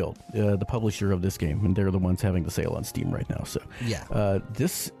Tiny Build, the publisher of this game, and they're the ones having the sale on Steam right now. So yeah,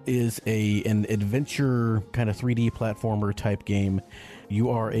 this is an adventure kind of 3D platformer type game. You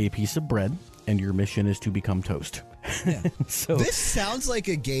are a piece of bread, and your mission is to become toast. Yeah. So this sounds like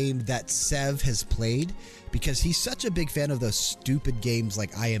a game that Sev has played because he's such a big fan of those stupid games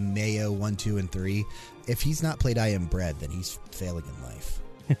like I Am Mayo 1, 2, and 3. If he's not played I Am Bread, then he's failing in life.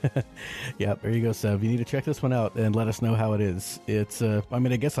 Yeah, there you go, Sev. You need to check this one out and let us know how it is. It's, I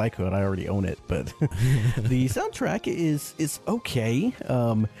mean, I guess I could. I already own it, but the soundtrack is okay.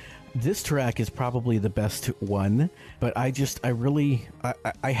 This track is probably the best one, but I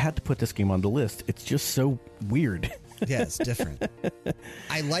had to put this game on the list. It's just so weird. Yeah, it's different.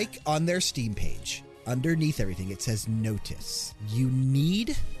 I like on their Steam page, underneath everything, it says notice. You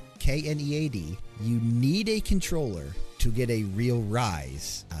need, KNEAD, you need a controller to get a real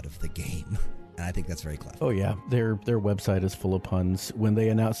rise out of the game. And I think that's very clever. Oh, yeah. Their website is full of puns. When they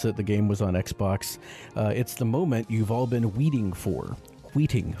announced that the game was on Xbox, it's the moment you've all been waiting for.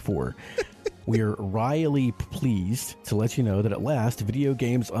 We're wryly pleased to let you know that at last, video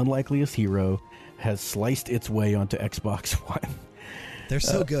games' unlikeliest hero has sliced its way onto Xbox One. They're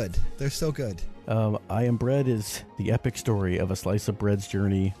so good. They're so good. I Am Bread is the epic story of a slice of bread's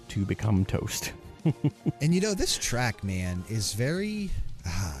journey to become toast. And you know, this track, man, is very...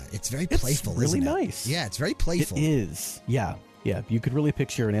 it's very playful, really isn't it? Nice. Yeah, it's very playful. It is. Yeah. You could really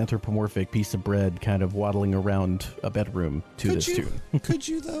picture an anthropomorphic piece of bread kind of waddling around a bedroom to this tune. Could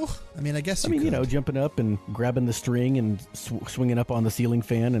you, though? I mean, I guess you know, jumping up and grabbing the string and swinging up on the ceiling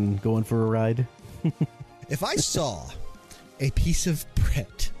fan and going for a ride. If I saw a piece of bread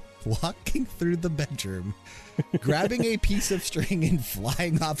walking through the bedroom, grabbing a piece of string and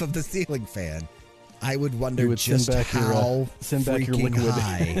flying off of the ceiling fan, I would wonder just how freaking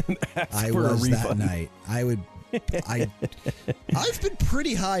high I was that night. I've been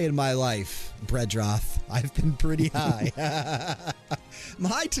pretty high in my life, Bredroth. I've been pretty high. I'm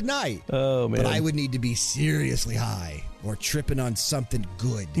high tonight. Oh, man. But I would need to be seriously high or tripping on something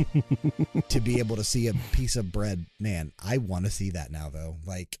good to be able to see a piece of bread. Man, I want to see that now, though.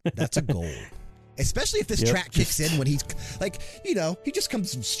 Like, that's a goal. Especially if this track kicks in when he's like, you know, he just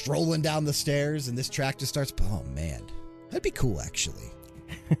comes strolling down the stairs and this track just starts. Oh, man. That'd be cool, actually.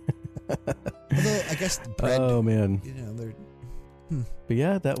 Although, I guess bread. Oh, man. You know, they're. But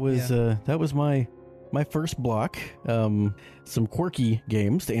yeah, that was my first block. Some quirky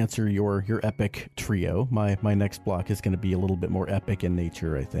games to answer your epic trio. My next block is going to be a little bit more epic in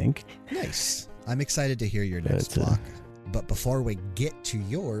nature, I think. Nice. I'm excited to hear your next block. But before we get to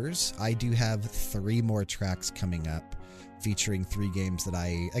yours, I do have 3 more tracks coming up featuring 3 games that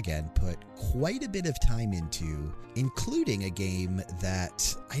I, again, put quite a bit of time into, including a game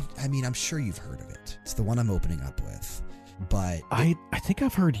that, I mean, I'm sure you've heard of it. It's the one I'm opening up with. But I think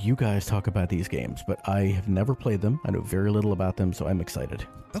I've heard you guys talk about these games, but I have never played them. I know very little about them, so I'm excited.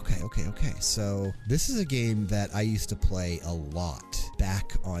 Okay. So this is a game that I used to play a lot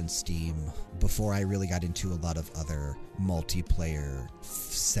back on Steam before I really got into a lot of other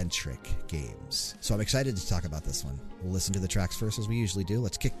multiplayer-centric games. So I'm excited to talk about this one. We'll listen to the tracks first, as we usually do.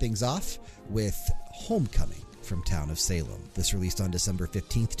 Let's kick things off with Homecoming from Town of Salem. This released on December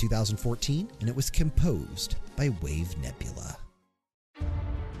 15th, 2014, and it was composed by Wave Nebula.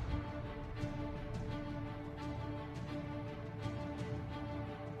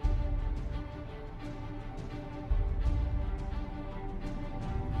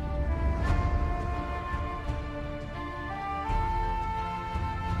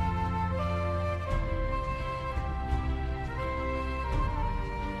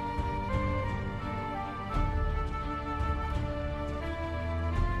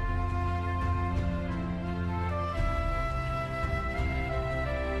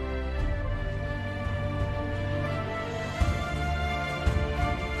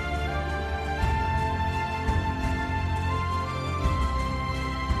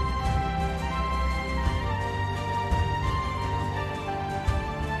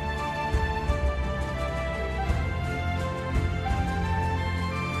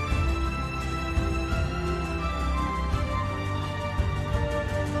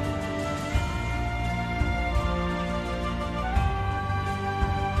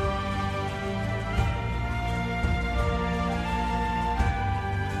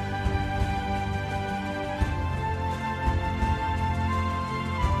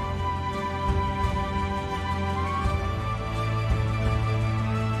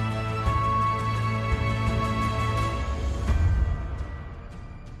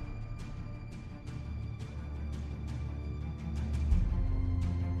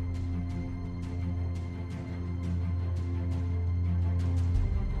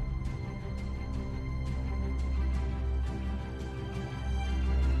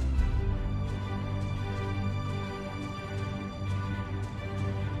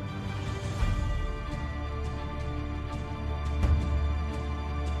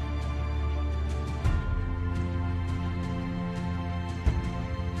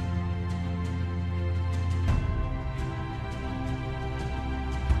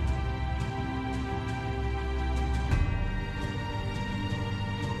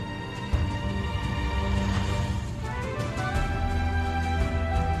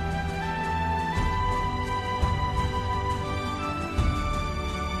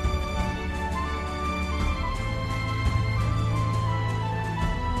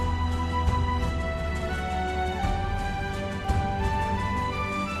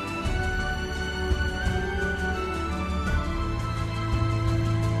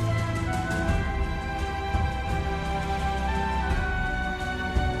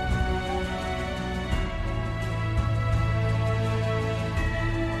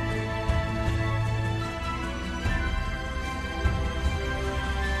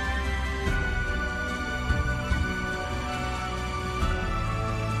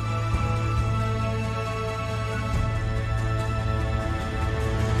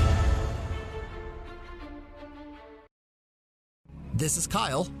 This is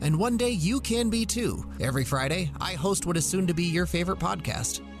Kyle, and one day you can be too. Every Friday, I host what is soon to be your favorite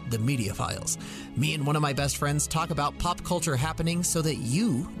podcast, The Media Files. Me and one of my best friends talk about pop culture happenings so that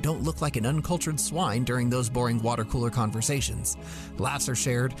you don't look like an uncultured swine during those boring water cooler conversations. Laughs are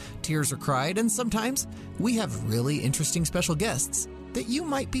shared, tears are cried, and sometimes we have really interesting special guests. that you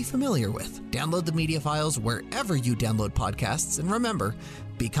might be familiar with. Download the Media Files wherever you download podcasts, and remember,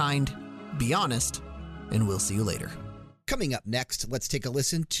 be kind, be honest, and we'll see you later. Coming up next, let's take a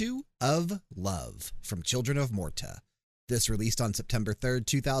listen to Of Love from Children of Morta. This released on September 3rd,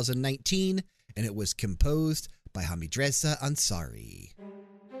 2019, and it was composed by Hamidreza Ansari.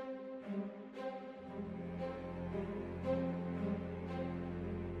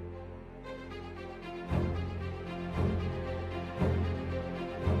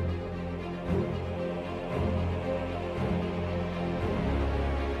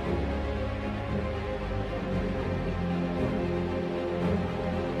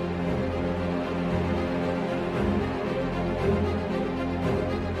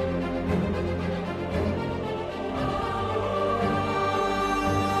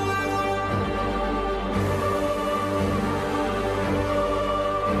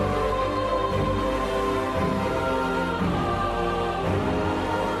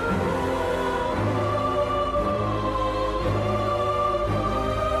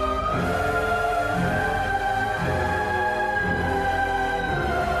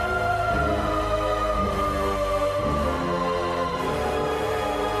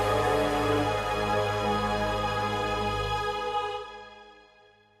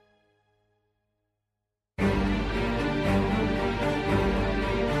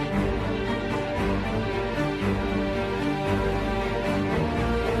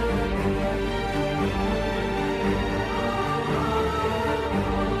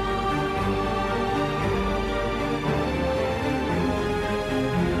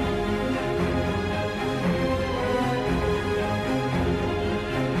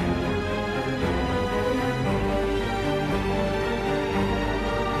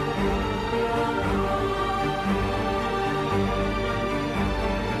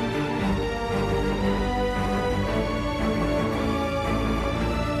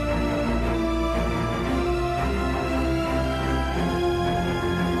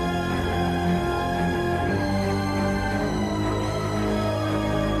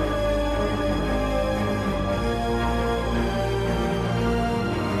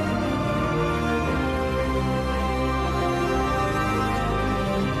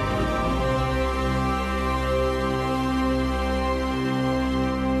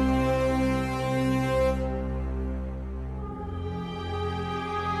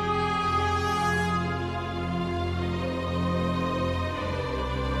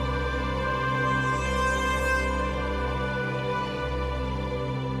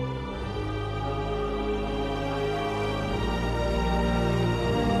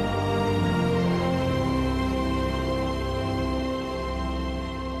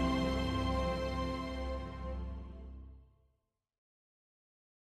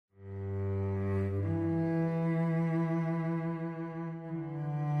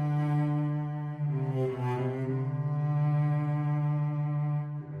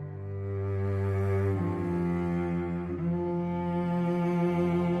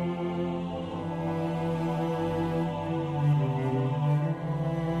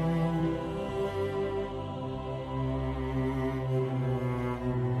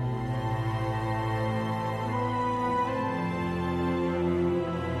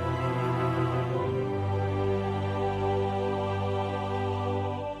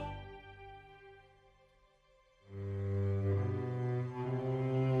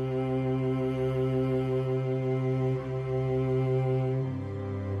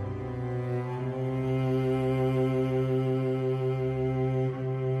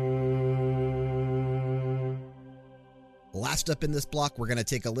 Last up in this block, we're going to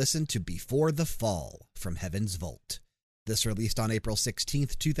take a listen to Before the Fall from Heaven's Vault. This released on April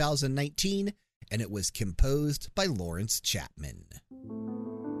 16th, 2019, and it was composed by Lawrence Chapman.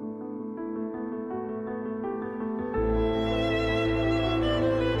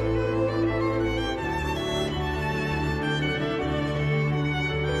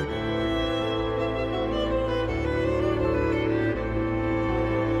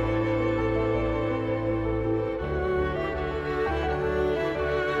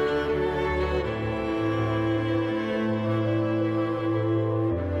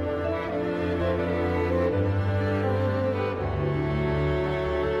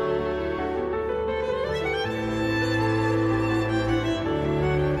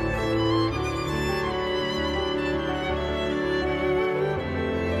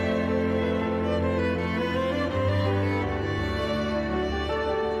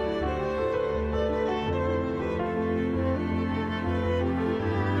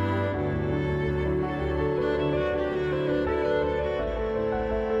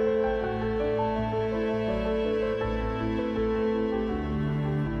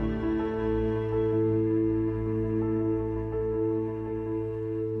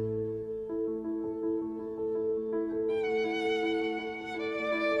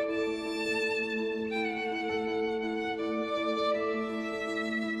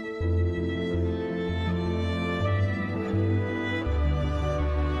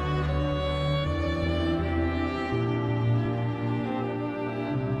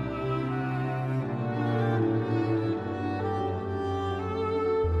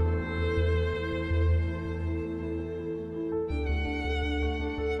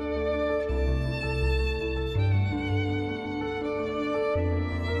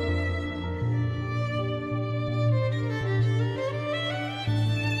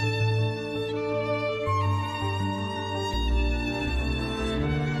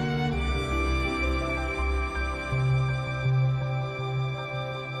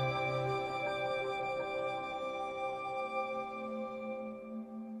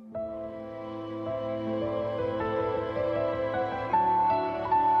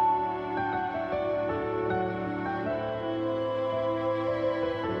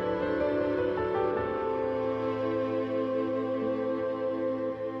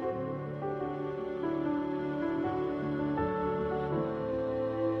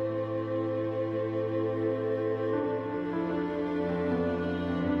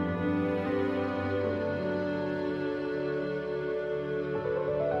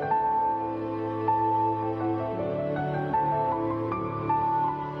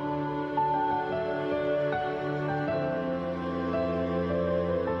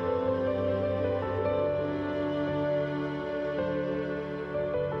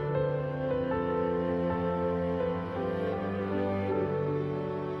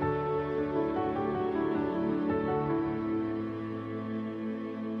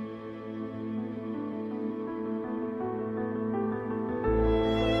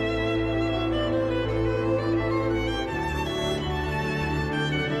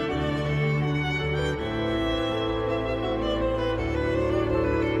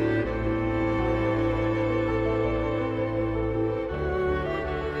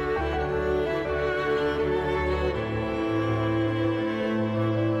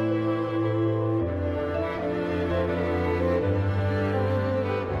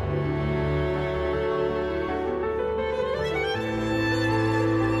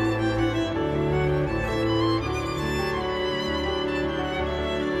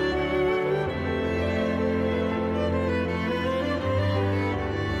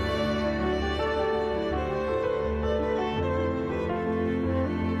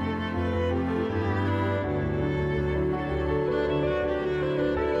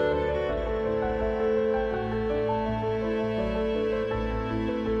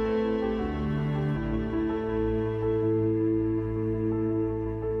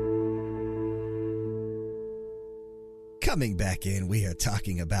 Coming back in, we are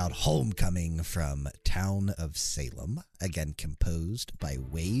talking about Homecoming from Town of Salem, again composed by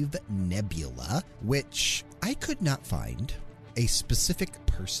Wave Nebula, which I could not find a specific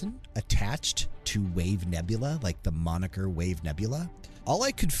person attached to Wave Nebula, like the moniker Wave Nebula. All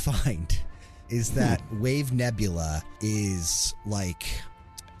I could find is that Wave Nebula is like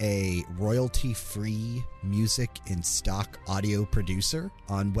a royalty-free music in stock audio producer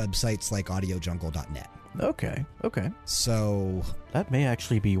on websites like audiojungle.net. Okay. So that may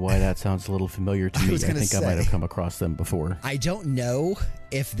actually be why that sounds a little familiar to me. I think I might have come across them before. I don't know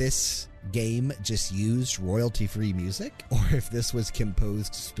if this game just used royalty-free music or if this was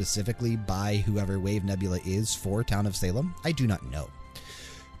composed specifically by whoever Wave Nebula is for Town of Salem. I do not know.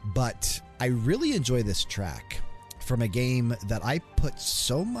 But I really enjoy this track from a game that I put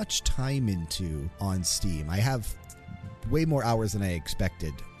so much time into on Steam. I have way more hours than I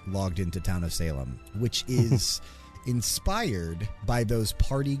expected logged into Town of Salem, which is inspired by those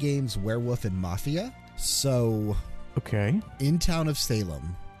party games Werewolf and Mafia. So, okay, in Town of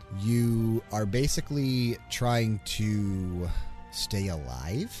Salem, you are basically trying to stay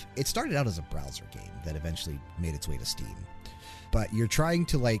alive. It started out as a browser game that eventually made its way to Steam. But you're trying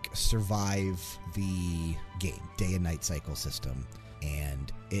to, like, survive the game, day and night cycle system.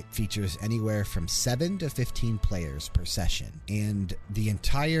 And it features anywhere from 7 to 15 players per session. And the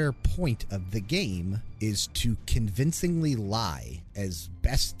entire point of the game is to convincingly lie as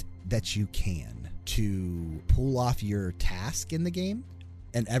best that you can to pull off your task in the game.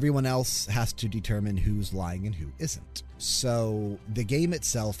 And everyone else has to determine who's lying and who isn't. So the game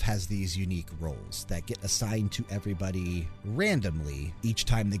itself has these unique roles that get assigned to everybody randomly each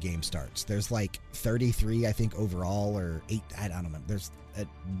time the game starts. There's like 33, I think, overall, or 8, I don't know. There's a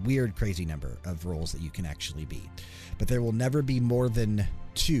weird, crazy number of roles that you can actually be. But there will never be more than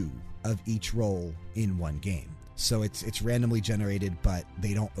 2 of each role in one game. So it's randomly generated, but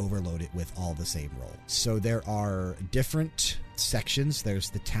they don't overload it with all the same roles. So there are different sections. There's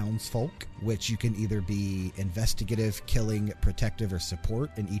the townsfolk, which you can either be investigative, killing, protective, or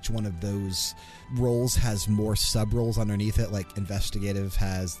support. And each one of those roles has more sub-roles underneath it. Like investigative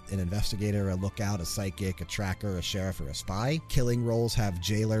has an investigator, a lookout, a psychic, a tracker, a sheriff, or a spy. Killing roles have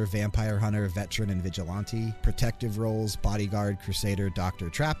jailer, vampire hunter, veteran, and vigilante. Protective roles, bodyguard, crusader, doctor,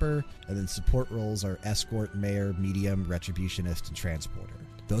 trapper. And then support roles are escort, mayor, medium, retributionist, and transporter.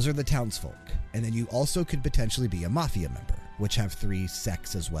 Those are the townsfolk. And then you also could potentially be a mafia member, which have 3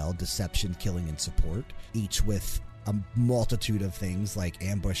 sects as well: deception, killing, and support, each with a multitude of things like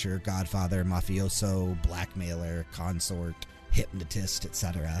ambusher, godfather, mafioso, blackmailer, consort, hypnotist,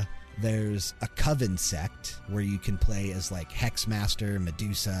 etc. There's a coven sect where you can play as like hexmaster,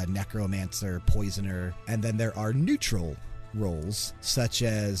 medusa, necromancer, poisoner. And then there are neutral roles such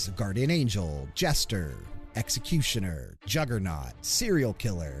as guardian angel, jester, executioner, juggernaut, serial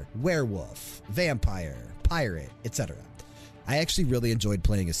killer, werewolf, vampire, pirate, etc. I actually really enjoyed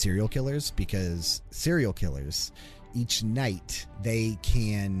playing as serial killers because serial killers, each night, they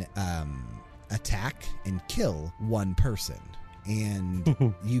can attack and kill one person.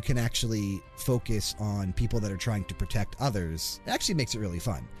 And you can actually focus on people that are trying to protect others. It actually makes it really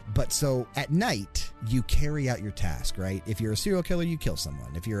fun. But so at night, you carry out your task, right? If you're a serial killer, you kill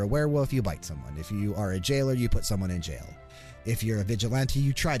someone. If you're a werewolf, you bite someone. If you are a jailer, you put someone in jail. If you're a vigilante,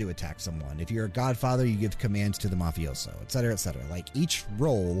 you try to attack someone. If you're a godfather, you give commands to the mafioso, etc., etc. Like each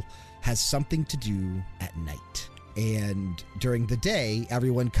role has something to do at night. And during the day,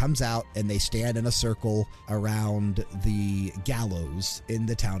 everyone comes out and they stand in a circle around the gallows in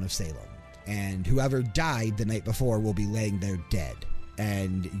the town of Salem. And whoever died the night before will be laying there dead.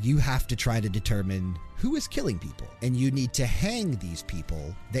 And you have to try to determine who is killing people. And you need to hang these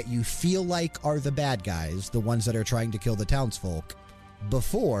people that you feel like are the bad guys, the ones that are trying to kill the townsfolk,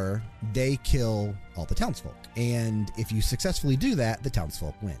 before they kill all the townsfolk. And if you successfully do that, the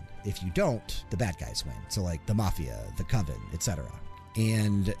townsfolk win. If you don't, the bad guys win. So like the mafia, the coven, etc.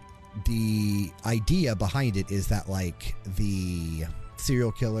 And the idea behind it is that like the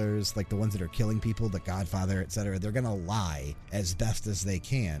serial killers, like the ones that are killing people, the Godfather, etc., they're going to lie as best as they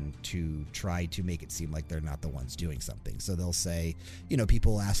can to try to make it seem like they're not the ones doing something. So they'll say, you know,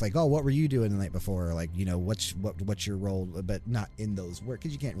 people ask like, oh, what were you doing the night before? Or like, you know, what's your role? But not in those words,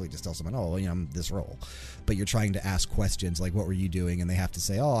 because you can't really just tell someone, oh, you know, I'm this role. But you're trying to ask questions like, what were you doing? And they have to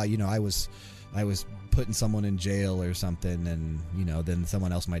say, oh, you know, I was putting someone in jail or something. And, you know, then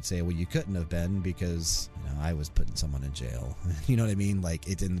someone else might say, well, you couldn't have been because, you know, I was putting someone in jail. You know what I mean? Like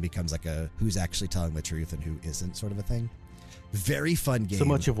it then becomes like a who's actually telling the truth and who isn't sort of a thing. Very fun game. So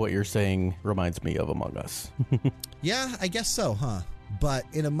much of what you're saying reminds me of Among Us. Yeah, I guess so, huh? But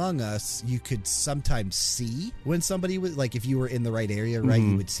in Among Us, you could sometimes see when somebody was, like, if you were in the right area, right,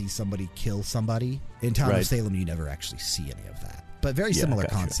 you would see somebody kill somebody. In Town of Salem, you never actually see any of that. But very similar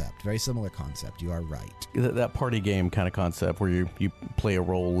concept. Very similar concept. You are right. That party game kind of concept where you play a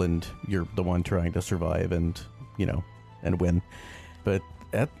role and you're the one trying to survive and, and win. But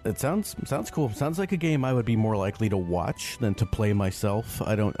it sounds cool. Sounds like a game I would be more likely to watch than to play myself.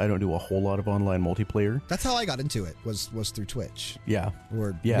 I don't do a whole lot of online multiplayer. That's how I got into it, was through Twitch. Yeah.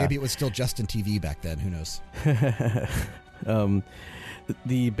 Or maybe it was still Justin TV back then. Who knows?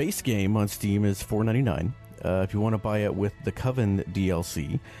 The base game on Steam is $4.99. If you want to buy it with the Coven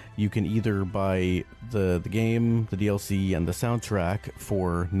DLC, you can either buy the game, the DLC, and the soundtrack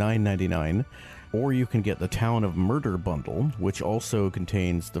for $9.99, or you can get the Town of Murder bundle, which also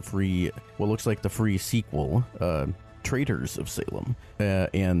contains the free, what looks like the free sequel, Traitors of Salem,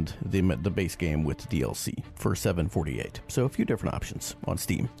 and the base game with the DLC for $7.48. So a few different options on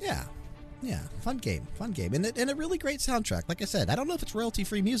Steam. Yeah, fun game, and a really great soundtrack. Like I said, I don't know if it's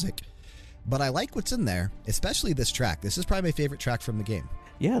royalty-free music, but I like what's in there, especially this track. This is probably my favorite track from the game.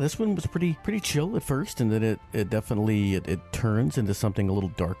 Yeah, this one was pretty chill at first, and then it definitely turns into something a little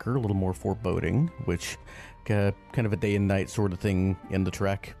darker, a little more foreboding, which kind of a day and night sort of thing in the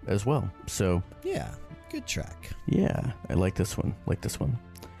track as well. So yeah, good track. Yeah, I like this one.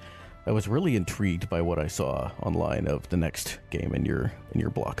 I was really intrigued by what I saw online of the next game in your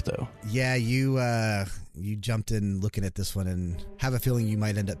block, though. Yeah, you jumped in looking at this one and have a feeling you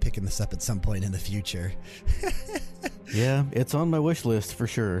might end up picking this up at some point in the future. Yeah, it's on my wish list for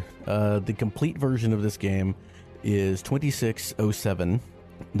sure. The complete version of this game is $26.07.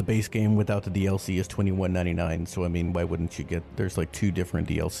 The base game without the DLC is $21.99. So I mean, why wouldn't you get? There's like 2 different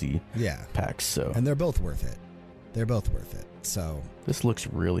DLC packs. So and they're both worth it. So this looks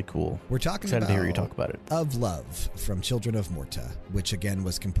really cool. We're talking excited about to hear you talk about it. Of Love from Children of Morta, which again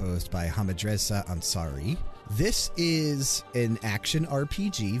was composed by Hamidreza Ansari. This is an action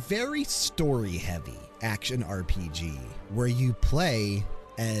RPG, very story-heavy action RPG, where you play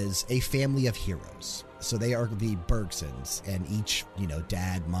as a family of heroes. So they are the Bergsons, and each,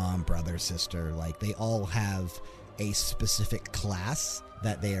 dad, mom, brother, sister, like they all have a specific class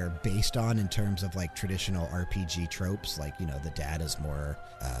that they are based on in terms of like traditional RPG tropes. Like, the dad is more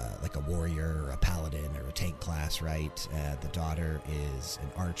like a warrior or a paladin or a tank class, right? The daughter is an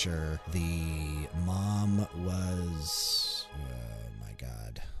archer. The mom was,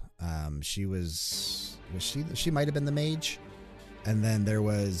 she might have been the mage. And then there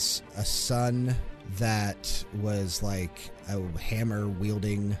was a son that was like a hammer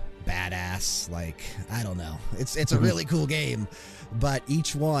wielding badass. Like, I don't know. It's a really cool game, but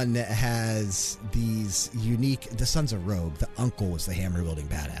each one has these unique. The son's a rogue. The uncle was the hammer wielding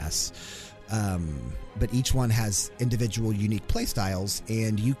badass. But each one has individual unique play styles,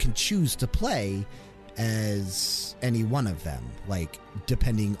 and you can choose to play as any one of them. Like,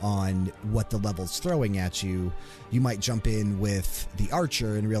 depending on what the level's throwing at you, you might jump in with the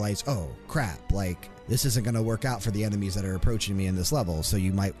archer and realize, oh crap, like this isn't going to work out for the enemies that are approaching me in this level, so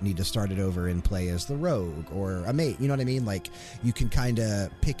you might need to start it over and play as the rogue or a mate. You know what I mean? Like, you can kind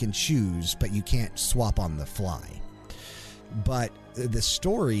of pick and choose, but you can't swap on the fly. But the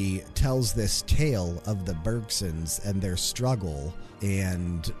story tells this tale of the Bergsons and their struggle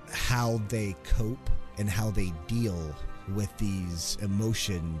and how they cope and how they deal with these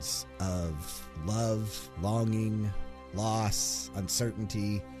emotions of love, longing, loss,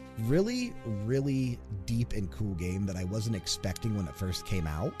 uncertainty. Really, really deep and cool game that I wasn't expecting when it first came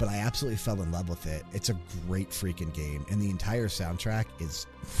out, but I absolutely fell in love with it. It's a great freaking game, and the entire soundtrack is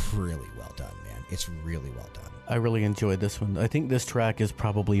really well done, man. It's really well done. I really enjoyed this one. I think this track is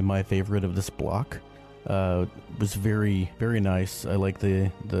probably my favorite of this block. It was very, very nice. I like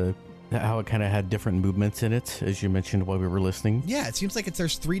the how it kind of had different movements in it, as you mentioned while we were listening. Yeah, it seems like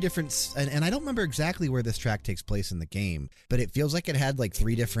there's 3 different, and I don't remember exactly where this track takes place in the game, but it feels like it had like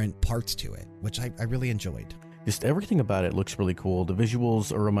 3 different parts to it, which I really enjoyed. Just everything about it looks really cool. The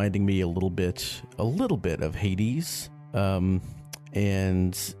visuals are reminding me a little bit of Hades. And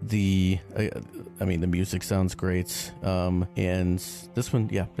the music sounds great. And this one,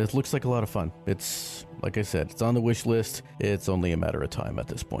 yeah, it looks like a lot of fun. It's, like I said, it's on the wish list. It's only a matter of time at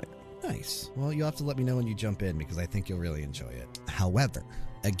this point. Nice. Well, you'll have to let me know when you jump in, because I think you'll really enjoy it. However,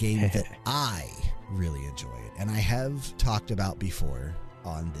 a game that I really enjoy it, and I have talked about before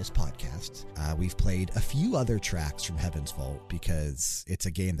on this podcast, we've played a few other tracks from Heaven's Vault because it's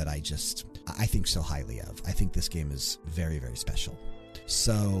a game that I think so highly of. I think this game is very, very special.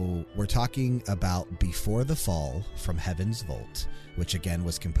 So we're talking about Before the Fall from Heaven's Vault, which again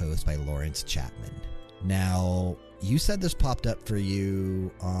was composed by Lawrence Chapman. Now, you said this popped up for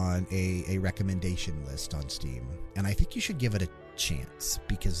you on a recommendation list on Steam, and I think you should give it a chance,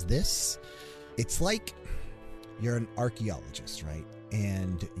 because it's like you're an archaeologist, right?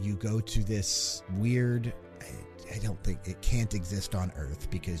 And you go to this weird, I don't think it can't exist on Earth,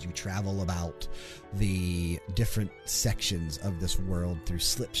 because you travel about the different sections of this world through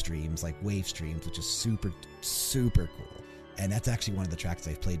slipstreams, like wave streams, which is super, super cool. And that's actually one of the tracks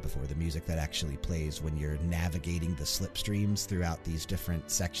I've played before, the music that actually plays when you're navigating the slipstreams throughout these different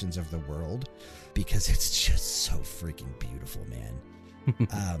sections of the world, because it's just so freaking beautiful, man.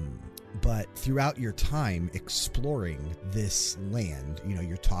 But throughout your time exploring this land, you know,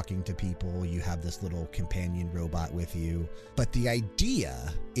 you're talking to people, you have this little companion robot with you, but the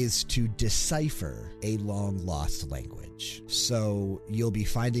idea is to decipher a long lost language. So you'll be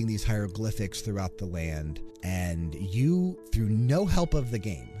finding these hieroglyphics throughout the land, and you, through no help of the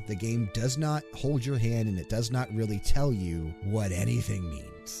game does not hold your hand, and it does not really tell you what anything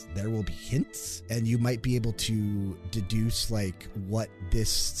means. There will be hints, and you might be able to deduce like what this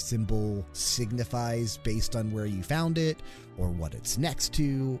symbol signifies based on where you found it, or what it's next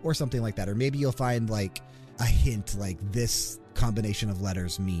to, or something like that. Or maybe you'll find like a hint, like this combination of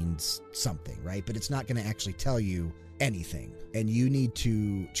letters means something, right? But it's not going to actually tell you anything, and you need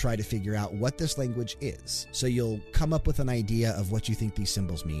to try to figure out what this language is. So you'll come up with an idea of what you think these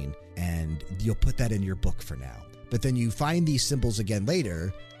symbols mean, and you'll put that in your book for now. But then you find these symbols again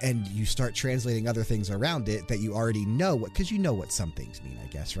later, and you start translating other things around it that you already know what, because you know what some things mean, I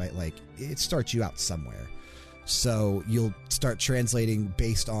guess, right? Like, it starts you out somewhere. So you'll start translating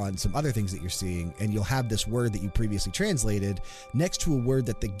based on some other things that you're seeing, and you'll have this word that you previously translated next to a word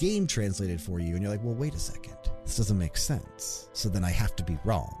that the game translated for you, and you're like, well, wait a second, this doesn't make sense. So then I have to be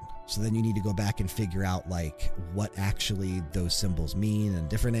wrong. So then you need to go back and figure out like what actually those symbols mean in a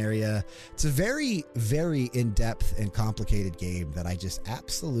different area. It's a very, very in-depth and complicated game that I just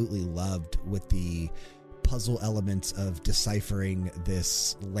absolutely loved, with the puzzle elements of deciphering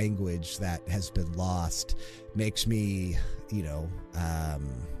this language that has been lost. Makes me, you know,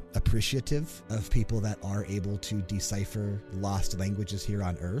 appreciative of people that are able to decipher lost languages here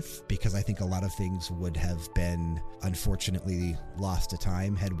on Earth, because I think a lot of things would have been unfortunately lost to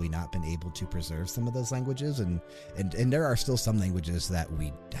time had we not been able to preserve some of those languages. And there are still some languages that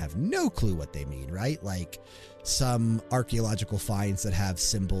we have no clue what they mean, right? Like some archaeological finds that have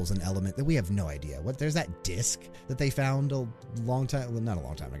symbols and element that we have no idea what. There's that disc that they found a long time, well, not a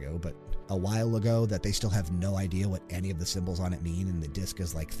long time ago, but a while ago, that they still have no idea what any of the symbols on it mean, and the disc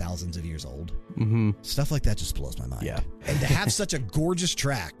is like thousands of years old. Stuff like that just blows my mind. Yeah. And to have such a gorgeous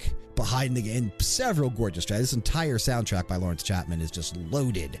track behind the game, several gorgeous tracks. This entire soundtrack by Lawrence Chapman is just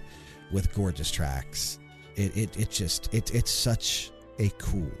loaded with gorgeous tracks. It's such a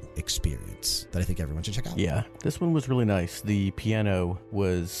cool experience that I think everyone should check out. Yeah, this one was really nice. The piano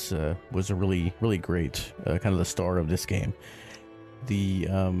was a really, really great kind of the star of this game. The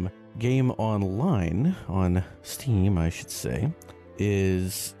game online on Steam, I should say,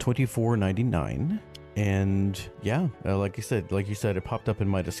 is $24.99. And yeah, like you said, it popped up in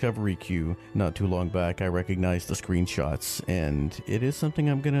my discovery queue not too long back. I recognized the screenshots, and it is something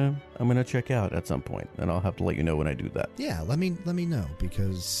I'm gonna check out at some point, and I'll have to let you know when I do that. Yeah, let me know,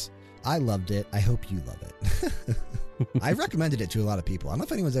 because I loved it. I hope you love it. I recommended it to a lot of people. I don't know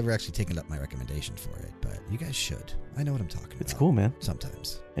if anyone's ever actually taken up my recommendation for it, but you guys should. I know what I'm talking about. It's cool, man.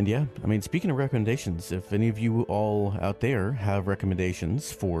 Sometimes. And yeah, I mean, speaking of recommendations, if any of you all out there have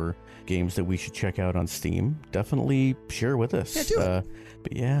recommendations for games that we should check out on Steam, definitely share with us. Yeah, do it.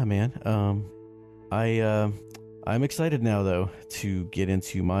 But yeah, man, I'm excited now, though, to get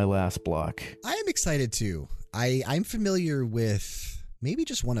into my last block. I am excited too. I'm familiar with maybe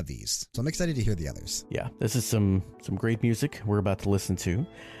just one of these, so I'm excited to hear the others. Yeah, this is some great music we're about to listen to.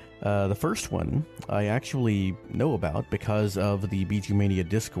 The first one I actually know about because of the BG Mania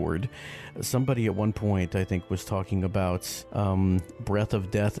Discord. Somebody at one point, I think, was talking about Breath of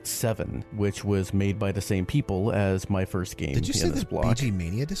Death 7, which was made by the same people as my first game. Did you say this the block. BG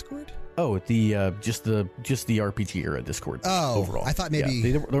Mania Discord? Oh, the just the RPG era Discord. Oh, overall. I thought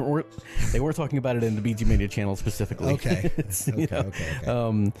maybe they weren't talking about it in the BG Mania channel specifically. Okay.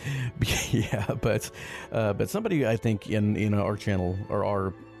 Okay. Yeah, but somebody, I think, in our channel or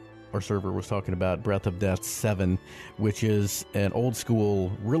our server was talking about Breath of Death 7, which is an old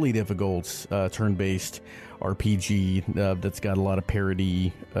school, really difficult turn-based RPG that's got a lot of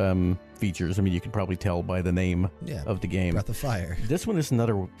parody features. I mean, you can probably tell by the name of the game. Breath of Fire. This one is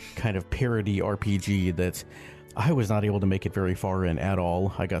another kind of parody RPG that I was not able to make it very far in at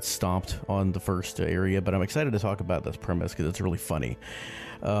all. I got stomped on the first area, but I'm excited to talk about this premise because it's really funny.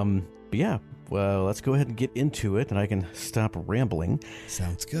 But yeah, well, let's go ahead and get into it, and I can stop rambling.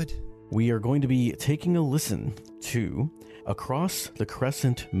 Sounds good. We are going to be taking a listen to Across the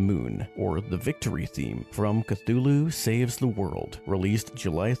Crescent Moon, or the Victory theme from Cthulhu Saves the World, released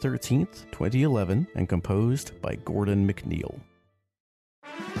July 13th, 2011, and composed by Gordon McNeil.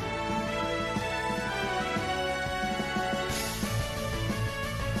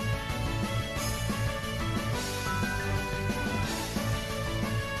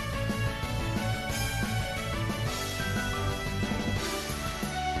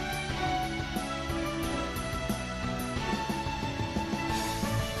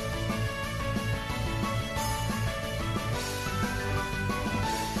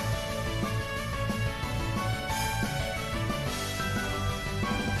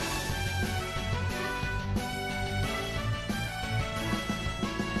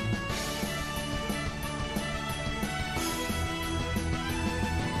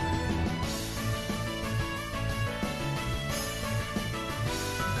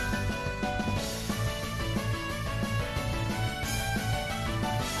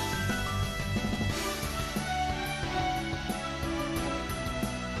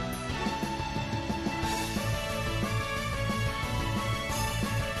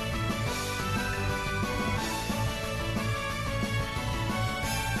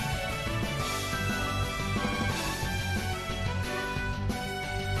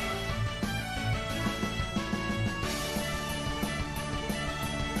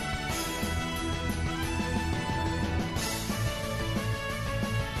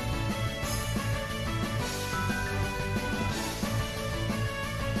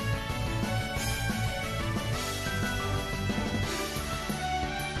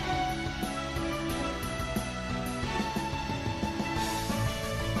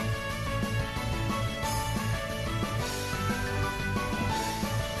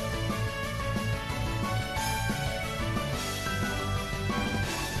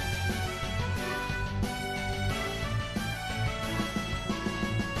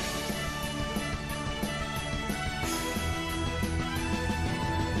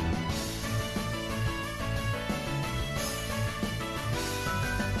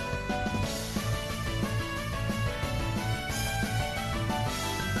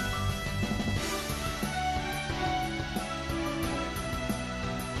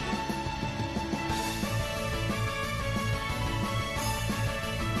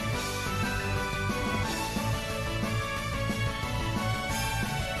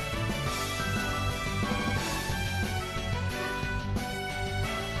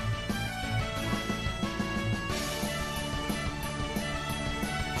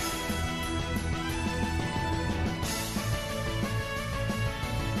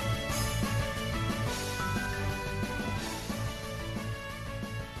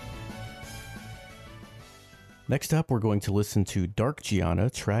 Next up, we're going to listen to Dark Gianna,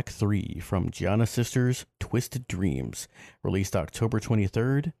 Track 3 from Gianna Sisters' Twisted Dreams, released October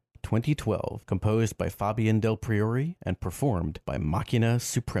 23rd, 2012, composed by Fabian Del Priore and performed by Machina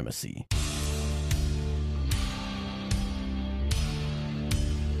Supremacy.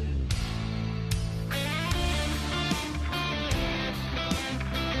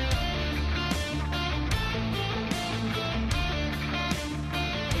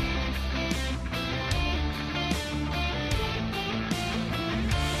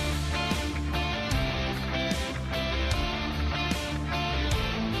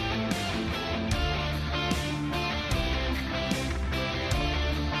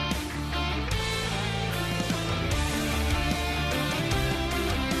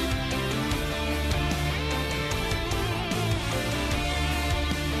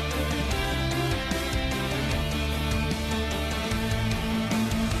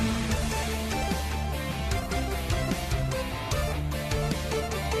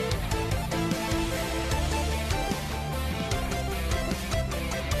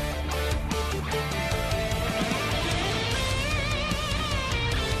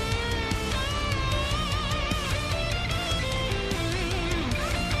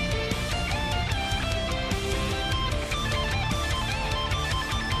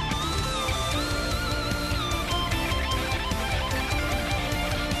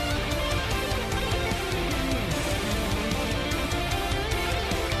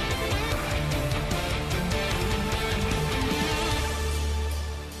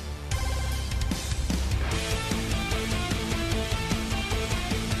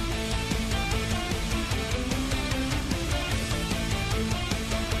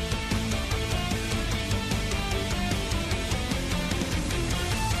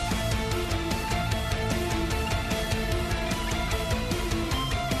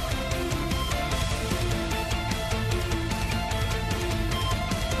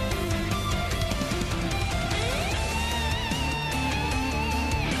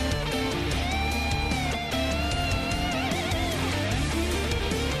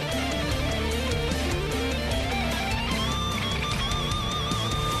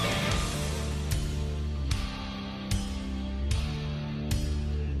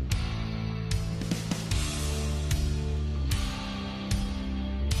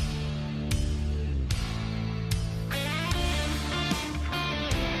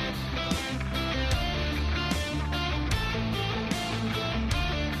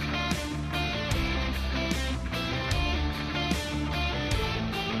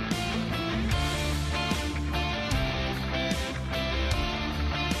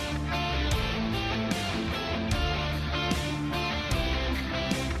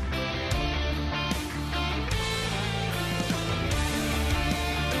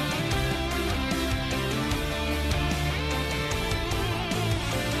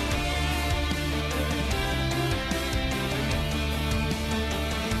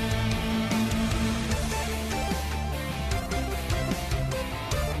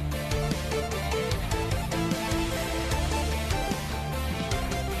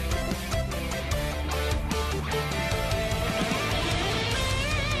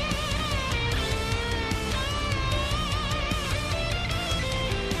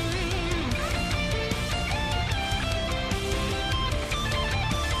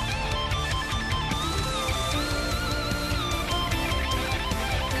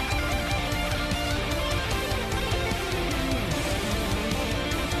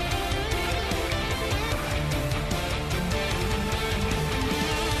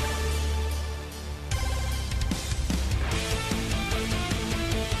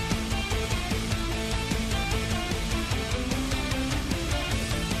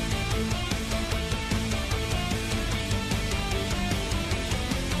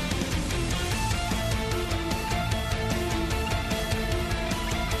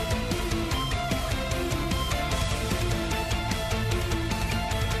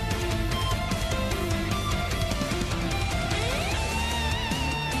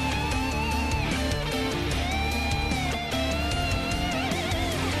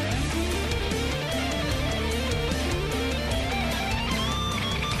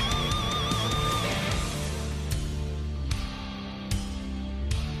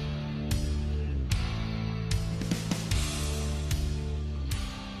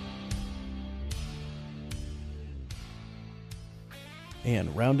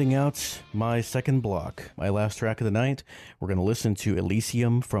 And rounding out my second block, my last track of the night, we're going to listen to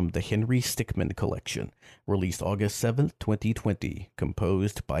Elysium from the Henry Stickmin Collection, released August 7th, 2020,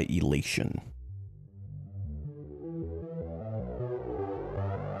 composed by Elation.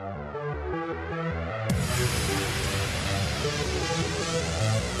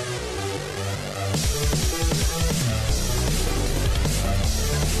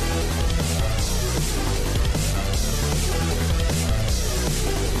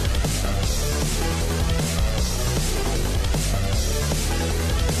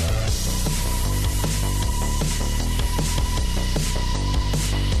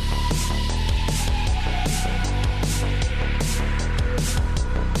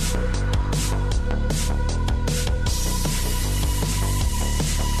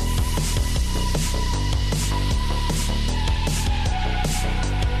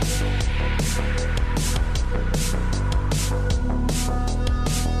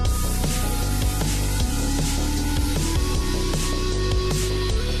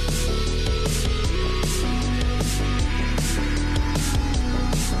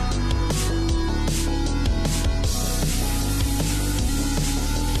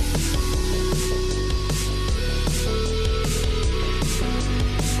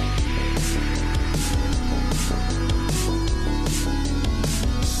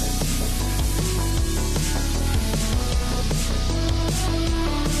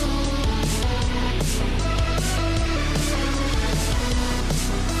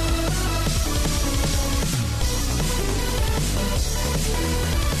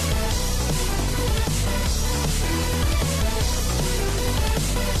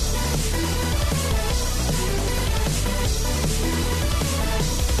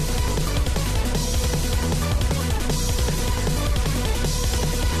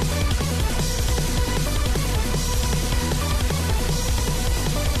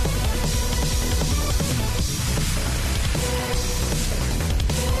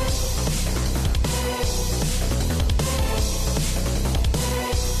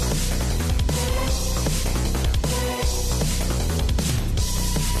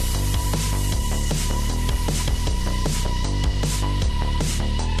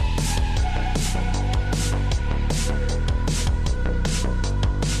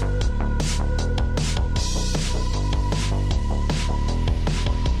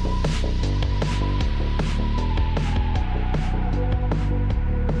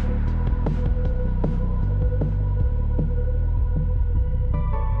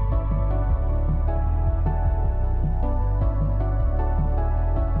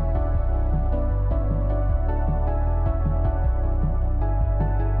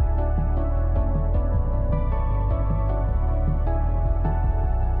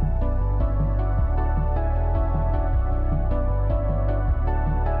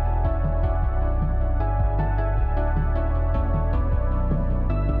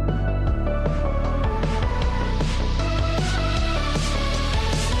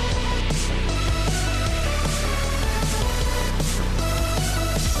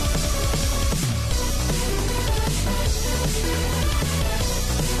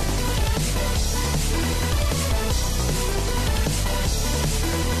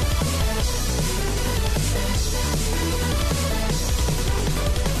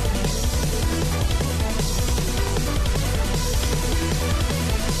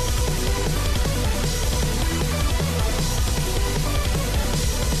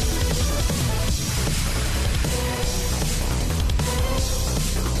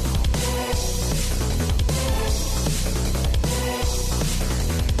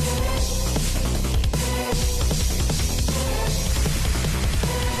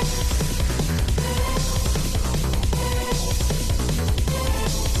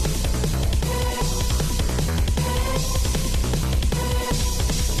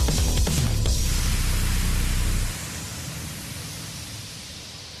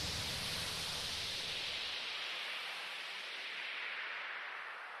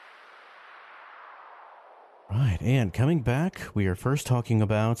 Right, and coming back, we are first talking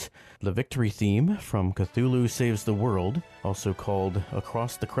about the victory theme from Cthulhu Saves the World, also called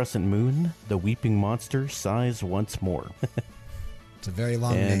Across the Crescent Moon, The Weeping Monster Sighs Once More. It's a very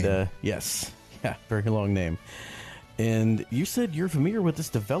long name. Yes, yeah, very long name. And you said you're familiar with this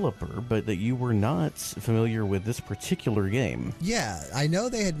developer, but that you were not familiar with this particular game. Yeah, I know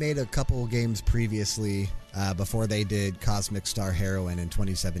they had made a couple games previously before they did Cosmic Star Heroine in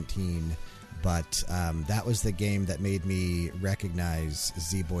 2017. But that was the game that made me recognize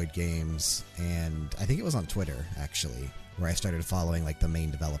Zeboyd Games, and I think it was on Twitter, actually, where I started following like the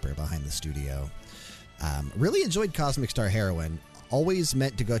main developer behind the studio. Really enjoyed Cosmic Star Heroine. always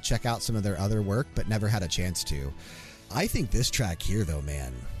meant to go check out some of their other work, but never had a chance to. I think this track here, though,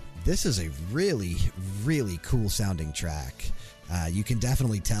 man, this is a really, really cool sounding track. You can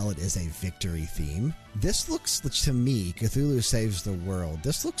definitely tell it is a victory theme. This looks, to me, Cthulhu Saves the World.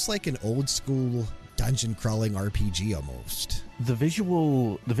 This looks like an old school dungeon crawling RPG almost. The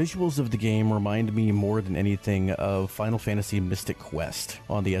visuals of the game remind me more than anything of Final Fantasy Mystic Quest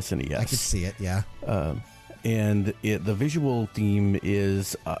on the SNES. I could see it, yeah. And the visual theme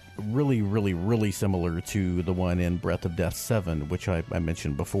is really, really, really similar to the one in Breath of Death 7, which I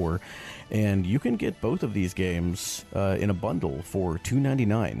mentioned before. And you can get both of these games in a bundle for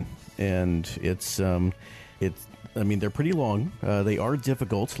 $2.99. And it's I mean, they're pretty long. They are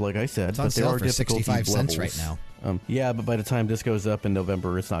difficult, like I said, but they are for difficult 65 cents levels right now. Yeah, but by the time this goes up in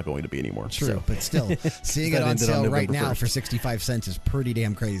November, it's not going to be anymore. True, so. But still, seeing it on sale right now for 65 cents is pretty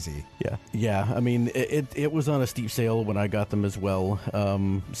damn crazy. Yeah. I mean, it was on a steep sale when I got them as well.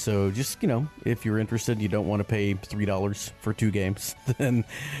 So just, if you're interested, you don't want to pay $3 for 2 games, then,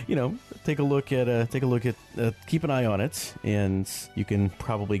 take a look at keep an eye on it, and you can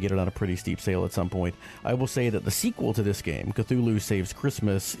probably get it on a pretty steep sale at some point. I will say that the sequel to this game, Cthulhu Saves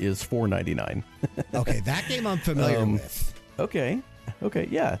Christmas, is $4.99. Okay, that game I'm familiar with. Okay,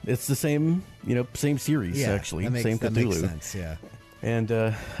 yeah, it's the same, same series, actually, same Cthulhu. That makes sense, yeah. And,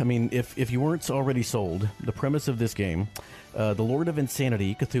 I mean, if you weren't already sold, the premise of this game, the Lord of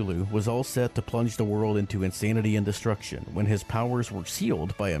Insanity, Cthulhu, was all set to plunge the world into insanity and destruction when his powers were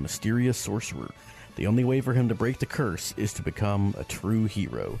sealed by a mysterious sorcerer. The only way for him to break the curse is to become a true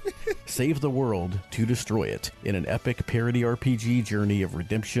hero. Save the world to destroy it in an epic parody RPG journey of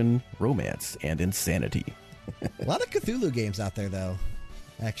redemption, romance, and insanity. A lot of Cthulhu games out there, though.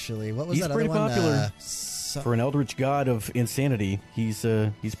 Actually, what was He's that pretty other one? popular. For an eldritch god of insanity, he's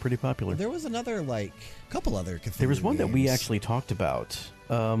pretty popular. There was another, couple other Cthulhu There was one games that we actually talked about.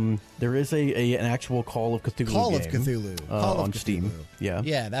 There is an actual Call of Cthulhu Call game. Of Cthulhu. On Steam. Yeah.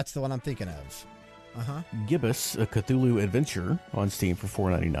 Yeah, that's the one I'm thinking of. Uh-huh. Gibbous, a Cthulhu adventure on Steam for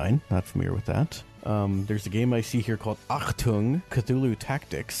 $4.99. Not familiar with that. There's a game I see here called Achtung, Cthulhu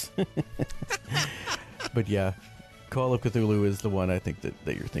Tactics. But yeah, Call of Cthulhu is the one I think that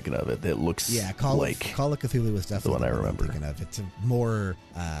you're thinking of. It looks Call of Cthulhu was definitely the one I remember. I'm thinking of. It's a more,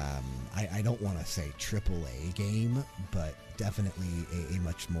 I don't want to say AAA game, but definitely a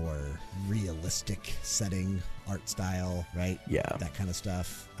much more realistic setting, art style, right? Yeah. That kind of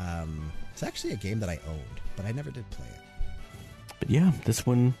stuff. It's actually a game that I owned, but I never did play it. But yeah, this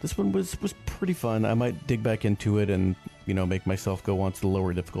one was pretty fun. I might dig back into it and, make myself go on to the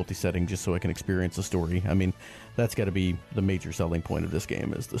lower difficulty setting just so I can experience the story. I mean, that's got to be the major selling point of this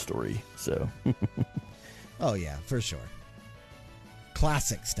game is the story. So. Oh yeah, for sure.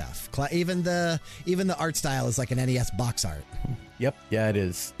 Classic stuff. Even the art style is like an NES box art. Yep. Yeah, it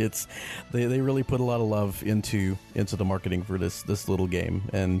is. It's they really put a lot of love into the marketing for this little game,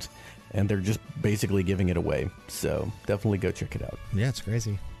 and they're just basically giving it away. So definitely go check it out. Yeah, it's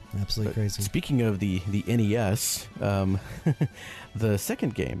crazy. Absolutely crazy. Speaking of the NES, the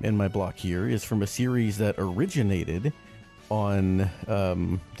second game in my block here is from a series that originated on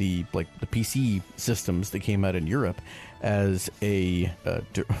the PC systems that came out in Europe as a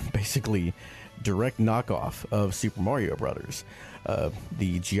basically direct knockoff of Super Mario Brothers,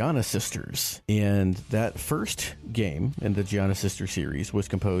 the Giana Sisters. And that first game in the Giana Sister series was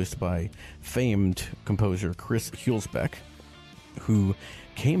composed by famed composer Chris Hulsbeck, who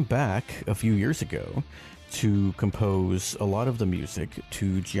came back a few years ago to compose a lot of the music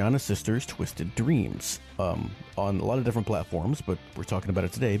to Giana Sisters' Twisted Dreams on a lot of different platforms, but we're talking about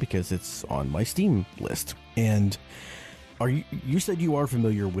it today because it's on my Steam list. And you said you are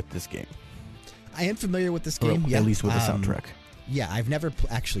familiar with this game? I am familiar with this game, yeah. At least with the soundtrack. Yeah, I've never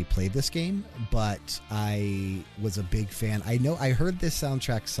actually played this game, but I was a big fan. I heard this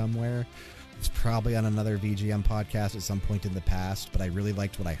soundtrack somewhere. It was probably on another VGM podcast at some point in the past, but I really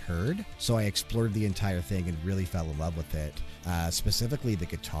liked what I heard. So I explored the entire thing and really fell in love with it. Specifically the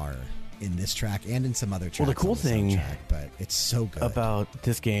guitar in this track and in some other tracks. Well, the cool thing but it's so good about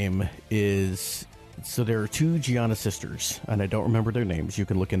this game is, so there are 2 Giana sisters, and I don't remember their names. You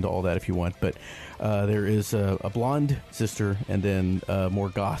can look into all that if you want, but there is a blonde sister and then a more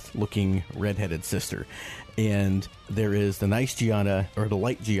goth-looking redheaded sister. And there is the nice Giana, or the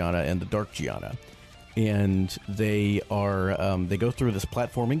light Giana, and the dark Giana. And they go through this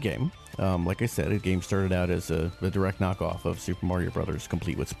platforming game. Like I said, the game started out as a direct knockoff of Super Mario Brothers,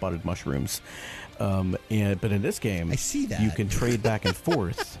 complete with spotted mushrooms. But in this game, I see that. you can trade back and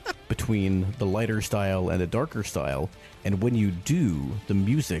forth between the lighter style and the darker style. And when you do, the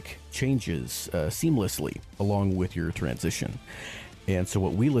music changes seamlessly along with your transition. And so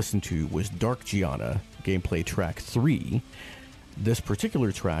what we listened to was Dark Giana, gameplay track 3. This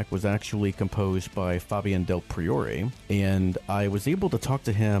particular track was actually composed by Fabian Del Priore, and I was able to talk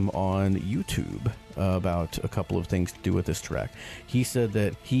to him on YouTube about a couple of things to do with this track. He said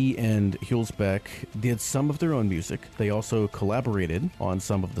that he and Hulsbeck did some of their own music. They also collaborated on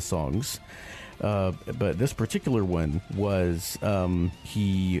some of the songs. But this particular one was,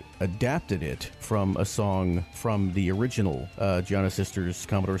 he adapted it from a song from the original Giana Sisters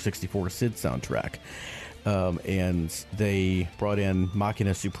Commodore 64 SID soundtrack. And they brought in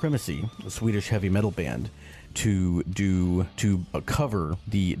Machina Supremacy, a Swedish heavy metal band, to cover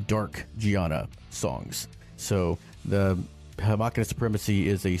the Dark Giana songs. So the Machina Supremacy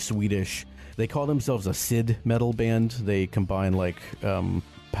is a Swedish, they call themselves a SID metal band. They combine like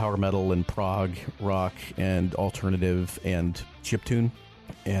power metal and prog rock and alternative and chiptune,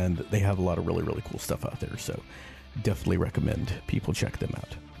 and they have a lot of really, really cool stuff out there. So definitely recommend people check them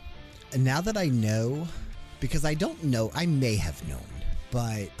out. And now that I know, because I don't know, I may have known,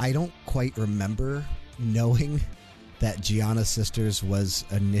 but I don't quite remember knowing that Giana Sisters was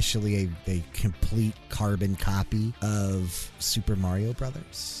initially a complete carbon copy of Super Mario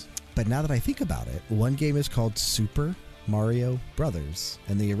Brothers. But now that I think about it, one game is called Super Mario Brothers,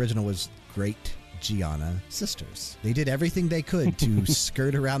 and the original was Great Giana Sisters. They did everything they could to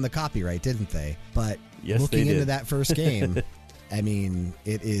skirt around the copyright, didn't they? But yes, looking into that first game, I mean,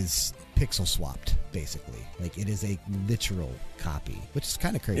 it is pixel swapped, basically. Like, it is a literal copy, which is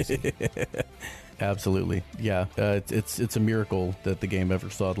kind of crazy. Absolutely. Yeah. It's a miracle that the game ever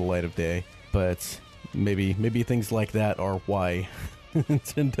saw the light of day, but maybe things like that are why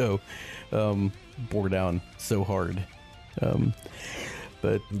Nintendo bore down so hard.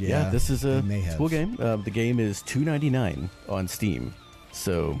 But yeah, this is a cool game. The game is $2.99 on Steam.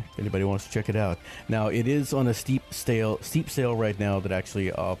 So if anybody wants to check it out. Now, it is on a steep sale right now that actually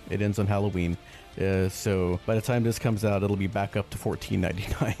it ends on Halloween. So by the time this comes out, it'll be back up to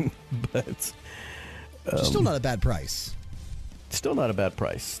 $14.99. But still not a bad price. Still not a bad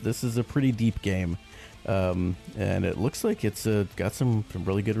price. This is a pretty deep game. And it looks like it's got some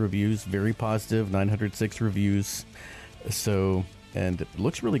really good reviews, very positive, 906 reviews. So, and it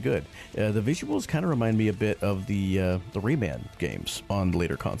looks really good. The visuals kind of remind me a bit of the Rayman games on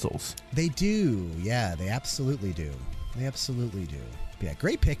later consoles. They do. Yeah, they absolutely do. Yeah,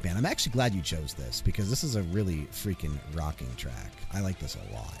 great pick, man. I'm actually glad you chose this because this is a really freaking rocking track. I like this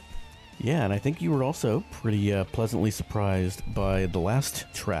a lot. Yeah, and I think you were also pretty pleasantly surprised by the last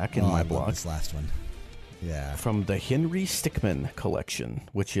track in my block. This last one. Yeah. From the Henry Stickmin collection,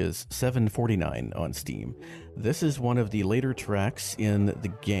 which is $7.49 on Steam. This is one of the later tracks in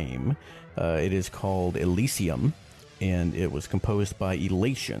the game. It is called Elysium, and it was composed by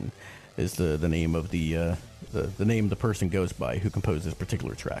Elation, is the name of the name the person goes by who composed this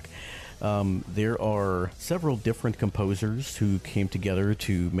particular track. There are several different composers who came together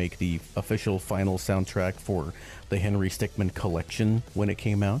to make the official final soundtrack for the Henry Stickmin collection when it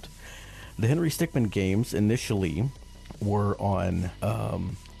came out. The Henry Stickmin games initially were on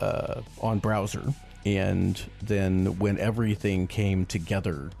browser, and then when everything came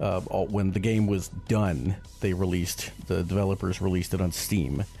together, when the game was done, the developers released it on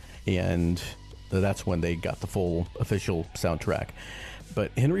Steam, and that's when they got the full official soundtrack.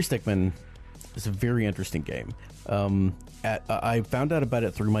 But Henry Stickmin is a very interesting game. I found out about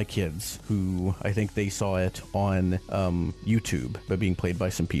it through my kids, who I think they saw it on YouTube, but being played by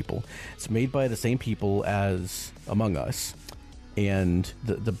some people. It's made by the same people as Among Us, and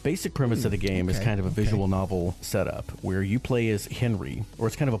the basic premise of the game is kind of a visual novel setup where you play as Henry, or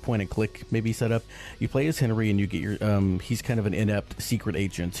it's kind of a point and click maybe setup. You play as Henry, and you get your he's kind of an inept secret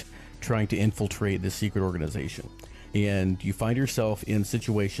agent trying to infiltrate this secret organization, and you find yourself in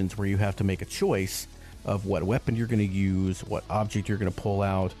situations where you have to make a choice of what weapon you're going to use, what object you're going to pull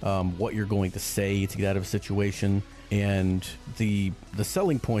out, what you're going to say to get out of a situation. And the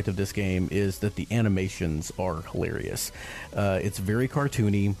selling point of this game is that the animations are hilarious. It's very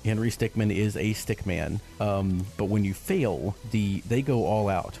cartoony. Henry Stickmin is a stickman, but when you fail, they go all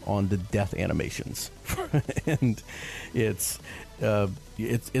out on the death animations, and it's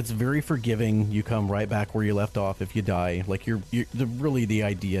very forgiving. You come right back where you left off if you die. Like really the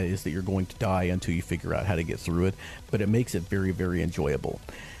idea is that you're going to die until you figure out how to get through it, but it makes it very, very enjoyable.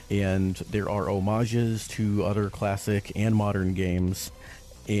 And there are homages to other classic and modern games,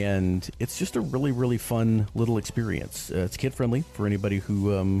 and it's just a really, really fun little experience. It's kid friendly for anybody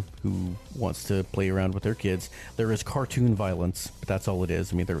who wants to play around with their kids. There is cartoon violence, but that's all it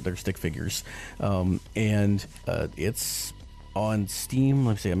is. I mean, they're stick figures, and it's on Steam.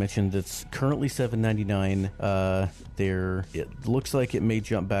 Let me see. I mentioned it's currently $7.99. It looks like it may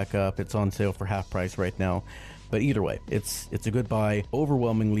jump back up. It's on sale for half price right now. But either way, it's a good buy.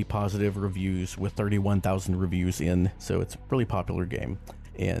 Overwhelmingly positive reviews with 31,000 reviews in, so it's a really popular game.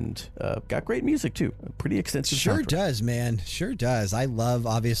 And got great music too. A pretty extensive Sure soundtrack. does, man. Sure does. I love,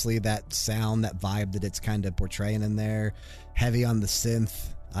 obviously, that sound, that vibe that it's kind of portraying in there. Heavy on the synth.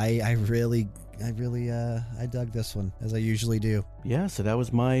 I really dug this one, as I usually do. Yeah, so that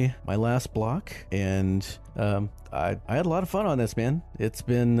was my last block, and I had a lot of fun on this, man. It's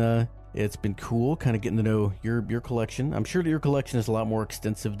been cool, kind of getting to know your collection. I'm sure that your collection is a lot more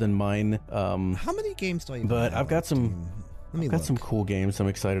extensive than mine. How many games do I? But I've got some. Let me I've got look. some cool games I'm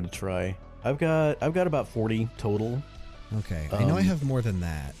excited to try. I've got about 40 total. Okay, I know I have more than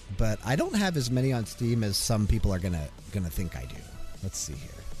that, but I don't have as many on Steam as some people are gonna think I do. Let's see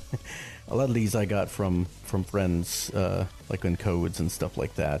here. A lot of these I got from friends, like in codes and stuff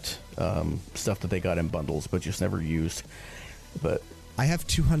like that. Stuff that they got in bundles, but just never used. But I have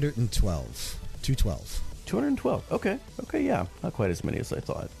 212. 212. 212. Okay, yeah, not quite as many as I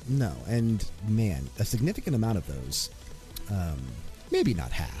thought. No, and man, a significant amount of those, maybe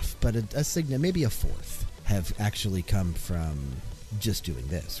not half, but maybe a fourth, have actually come from just doing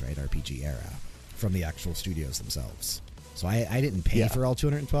this, right? RPG era, from the actual studios themselves. So I didn't pay for all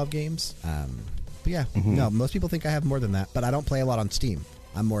 212 games. But yeah, no, most people think I have more than that, but I don't play a lot on Steam.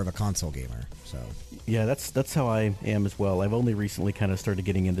 I'm more of a console gamer, so. Yeah, that's how I am as well. I've only recently kind of started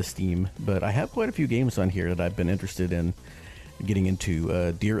getting into Steam, but I have quite a few games on here that I've been interested in getting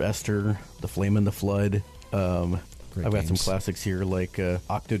into. Dear Esther, The Flame and the Flood. I've got some classics here like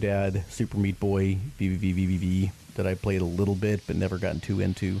Octodad, Super Meat Boy, VVVVVV that I played a little bit but never gotten too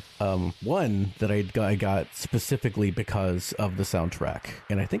into. One that I got specifically because of the soundtrack,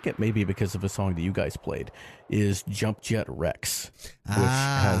 and I think it may be because of a song that you guys played, is Jump Jet Rex, which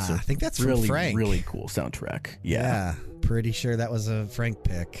has a I think that's really, from Frank. really cool soundtrack. Yeah, pretty sure that was a Frank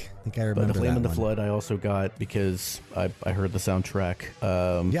pick. I think I remember But The Flame that and the one. Flood I also got because I heard the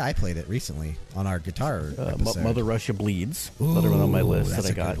soundtrack. Yeah, I played it recently on our guitar episode. Mother Russia Bleeds, another one on my list that's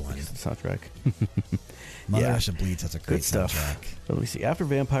that I a got good one. because of the soundtrack. Mother yeah. Russia Bleeds has a great Good stuff. soundtrack. Let me see. After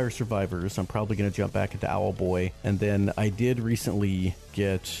Vampire Survivors, I'm probably going to jump back into Owlboy. And then I did recently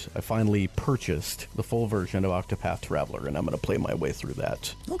I finally purchased the full version of Octopath Traveler, and I'm going to play my way through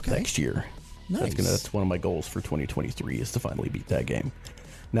that next year. Nice. That's one of my goals for 2023 is to finally beat that game.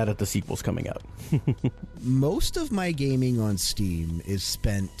 Now that the sequel's coming out. Most of my gaming on Steam is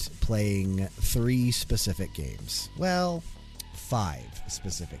spent playing 3 specific games. Well, 5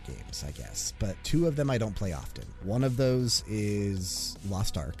 specific games, I guess. But 2 of them I don't play often. One of those is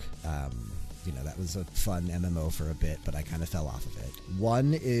Lost Ark. That was a fun MMO for a bit, but I kind of fell off of it.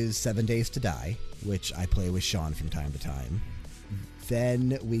 One is 7 Days to Die, which I play with Sean from time to time.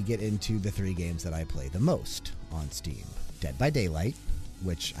 Then we get into the 3 games that I play the most on Steam. Dead by Daylight,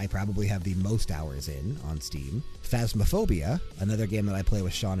 which I probably have the most hours in on Steam. Phasmophobia, another game that I play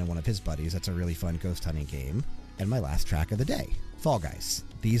with Sean and one of his buddies. That's a really fun ghost hunting game. And my last track of the day, Fall Guys.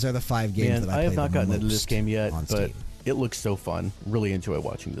 These are the 5 games that I play I have not the gotten into most this game yet, on but Steam. it looks so fun. Really enjoy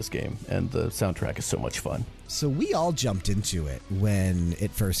watching this game, and the soundtrack is so much fun. So we all jumped into it when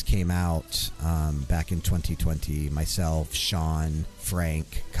it first came out back in 2020. Myself, Sean,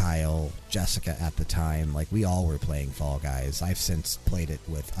 Frank, Kyle, Jessica at the time. Like, we all were playing Fall Guys. I've since played it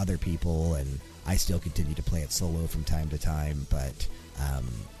with other people, and I still continue to play it solo from time to time. But,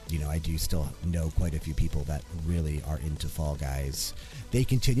 I do still know quite a few people that really are into Fall Guys. They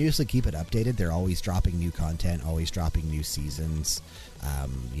continuously keep it updated. They're always dropping new content, always dropping new seasons,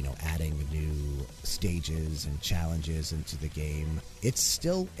 adding new stages and challenges into the game. It's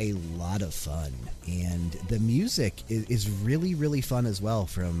still a lot of fun, and the music is really, really fun as well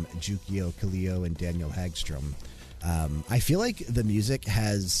from Jukio Kaleo and Daniel Hagstrom. I feel like the music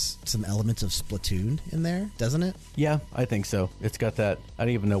has some elements of Splatoon in there, doesn't it? Yeah, I think so. It's got that, I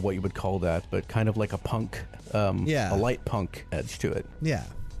don't even know what you would call that, but kind of like a punk, a light punk edge to it. Yeah.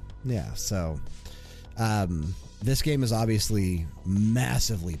 So, this game is obviously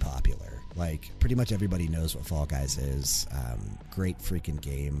massively popular. Like, pretty much everybody knows what Fall Guys is. Great freaking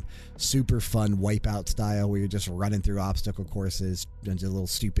game. Super fun Wipeout style where you're just running through obstacle courses into a little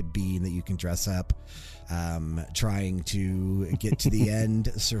stupid bean that you can dress up. Trying to get to the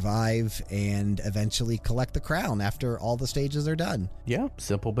end, survive, and eventually collect the crown after all the stages are done. Yeah,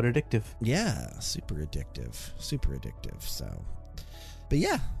 simple but addictive. Yeah, super addictive. So, But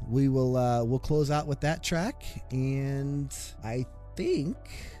yeah, we'll close out with that track, and I think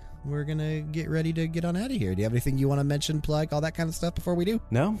we're gonna get ready to get on out of here. Do you have anything you want to mention, plug, all that kind of stuff before we do?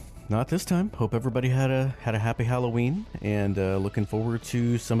 No, not this time. Hope everybody had a happy Halloween, and looking forward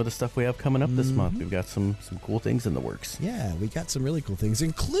to some of the stuff we have coming up this month. We've got some cool things in the works. Yeah, we got some really cool things,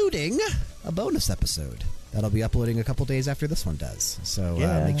 including a bonus episode that'll be uploading a couple days after this one does. So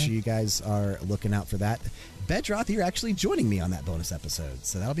make sure you guys are looking out for that. Bedroth, you're actually joining me on that bonus episode,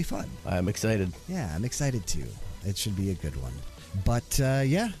 so that'll be fun. I'm excited. Yeah, I'm excited too. It should be a good one. But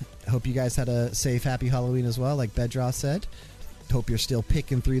yeah, hope you guys had a safe, happy Halloween as well, like Bedroth said. Hope you're still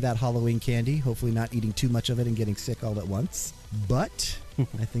picking through that Halloween candy. Hopefully not eating too much of it and getting sick all at once. But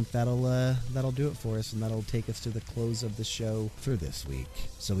I think that'll do it for us, and that'll take us to the close of the show for this week.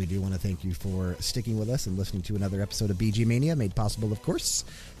 So we do want to thank you for sticking with us and listening to another episode of BG Mania, made possible, of course,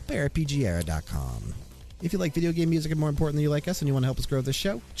 by RPGera.com. If you like video game music and more importantly you like us and you want to help us grow this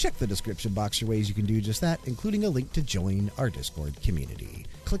show, check the description box for ways you can do just that, including a link to join our Discord community.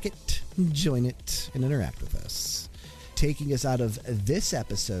 Click it, join it, and interact with us. Taking us out of this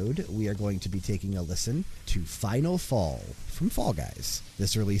episode, we are going to be taking a listen to Final Fall from Fall Guys.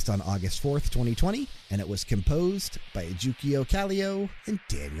 This released on August 4th, 2020, and it was composed by Jukio Kallio and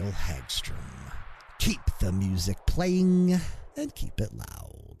Daniel Hagstrom. Keep the music playing and keep it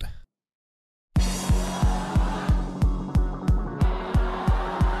loud.